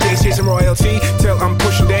 Spend my days chasing royalty till I'm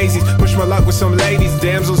pushing daisies. Push my luck with some ladies.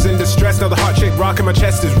 Damsels in distress, now the heart shape rocking my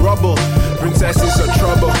chest is rubble. Princesses are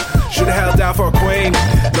trouble. Should've held out for a queen.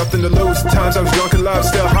 Nothing to lose. Times I was drunk and love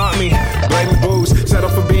still haunt me. Blame the booze. Settle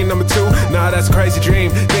for being number 2. Nah, that's a crazy dream.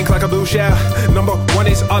 Think like a lose, yeah. Number 1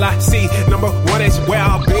 is all I see. Number 1 is where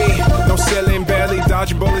I'll be. No ceiling, barely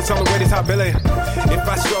dodging bullets on the way to top billing. If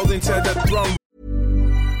I strolled into the throne.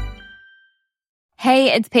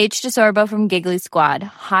 Hey, it's Paige DeSorbo from Giggly Squad.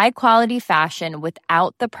 High quality fashion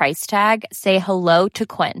without the price tag. Say hello to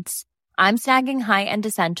Quince. I'm snagging high-end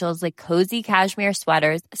essentials like cozy cashmere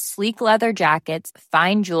sweaters, sleek leather jackets,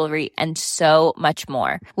 fine jewelry, and so much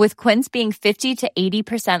more. With Quince being 50 to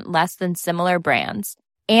 80% less than similar brands.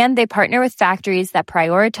 And they partner with factories that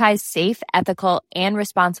prioritize safe, ethical, and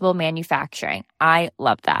responsible manufacturing. I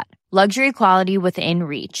love that. Luxury quality within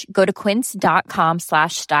reach. Go to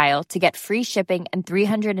quince.com/style to get free shipping and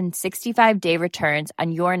 365-day returns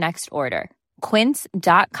on your next order.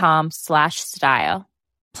 Quince.com/style.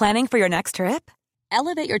 Planning for your next trip?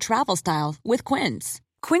 Elevate your travel style with Quince.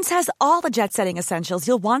 Quince has all the jet-setting essentials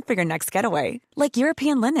you'll want for your next getaway, like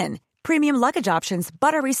European linen, premium luggage options,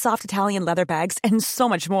 buttery soft Italian leather bags, and so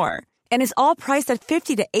much more. And is all priced at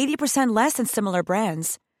 50 to 80% less than similar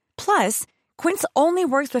brands. Plus, Quince only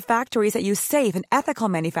works with factories that use safe and ethical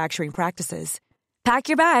manufacturing practices. Pack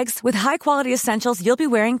your bags with high-quality essentials you'll be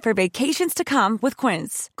wearing for vacations to come with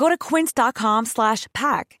Quince. Go to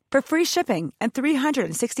quince.com/pack for free shipping and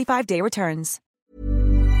 365-day returns.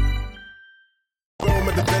 Room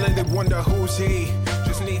of the villain, they wonder who's he.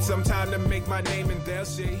 Just need some time to make my name and they'll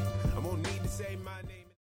see. I won't need to say my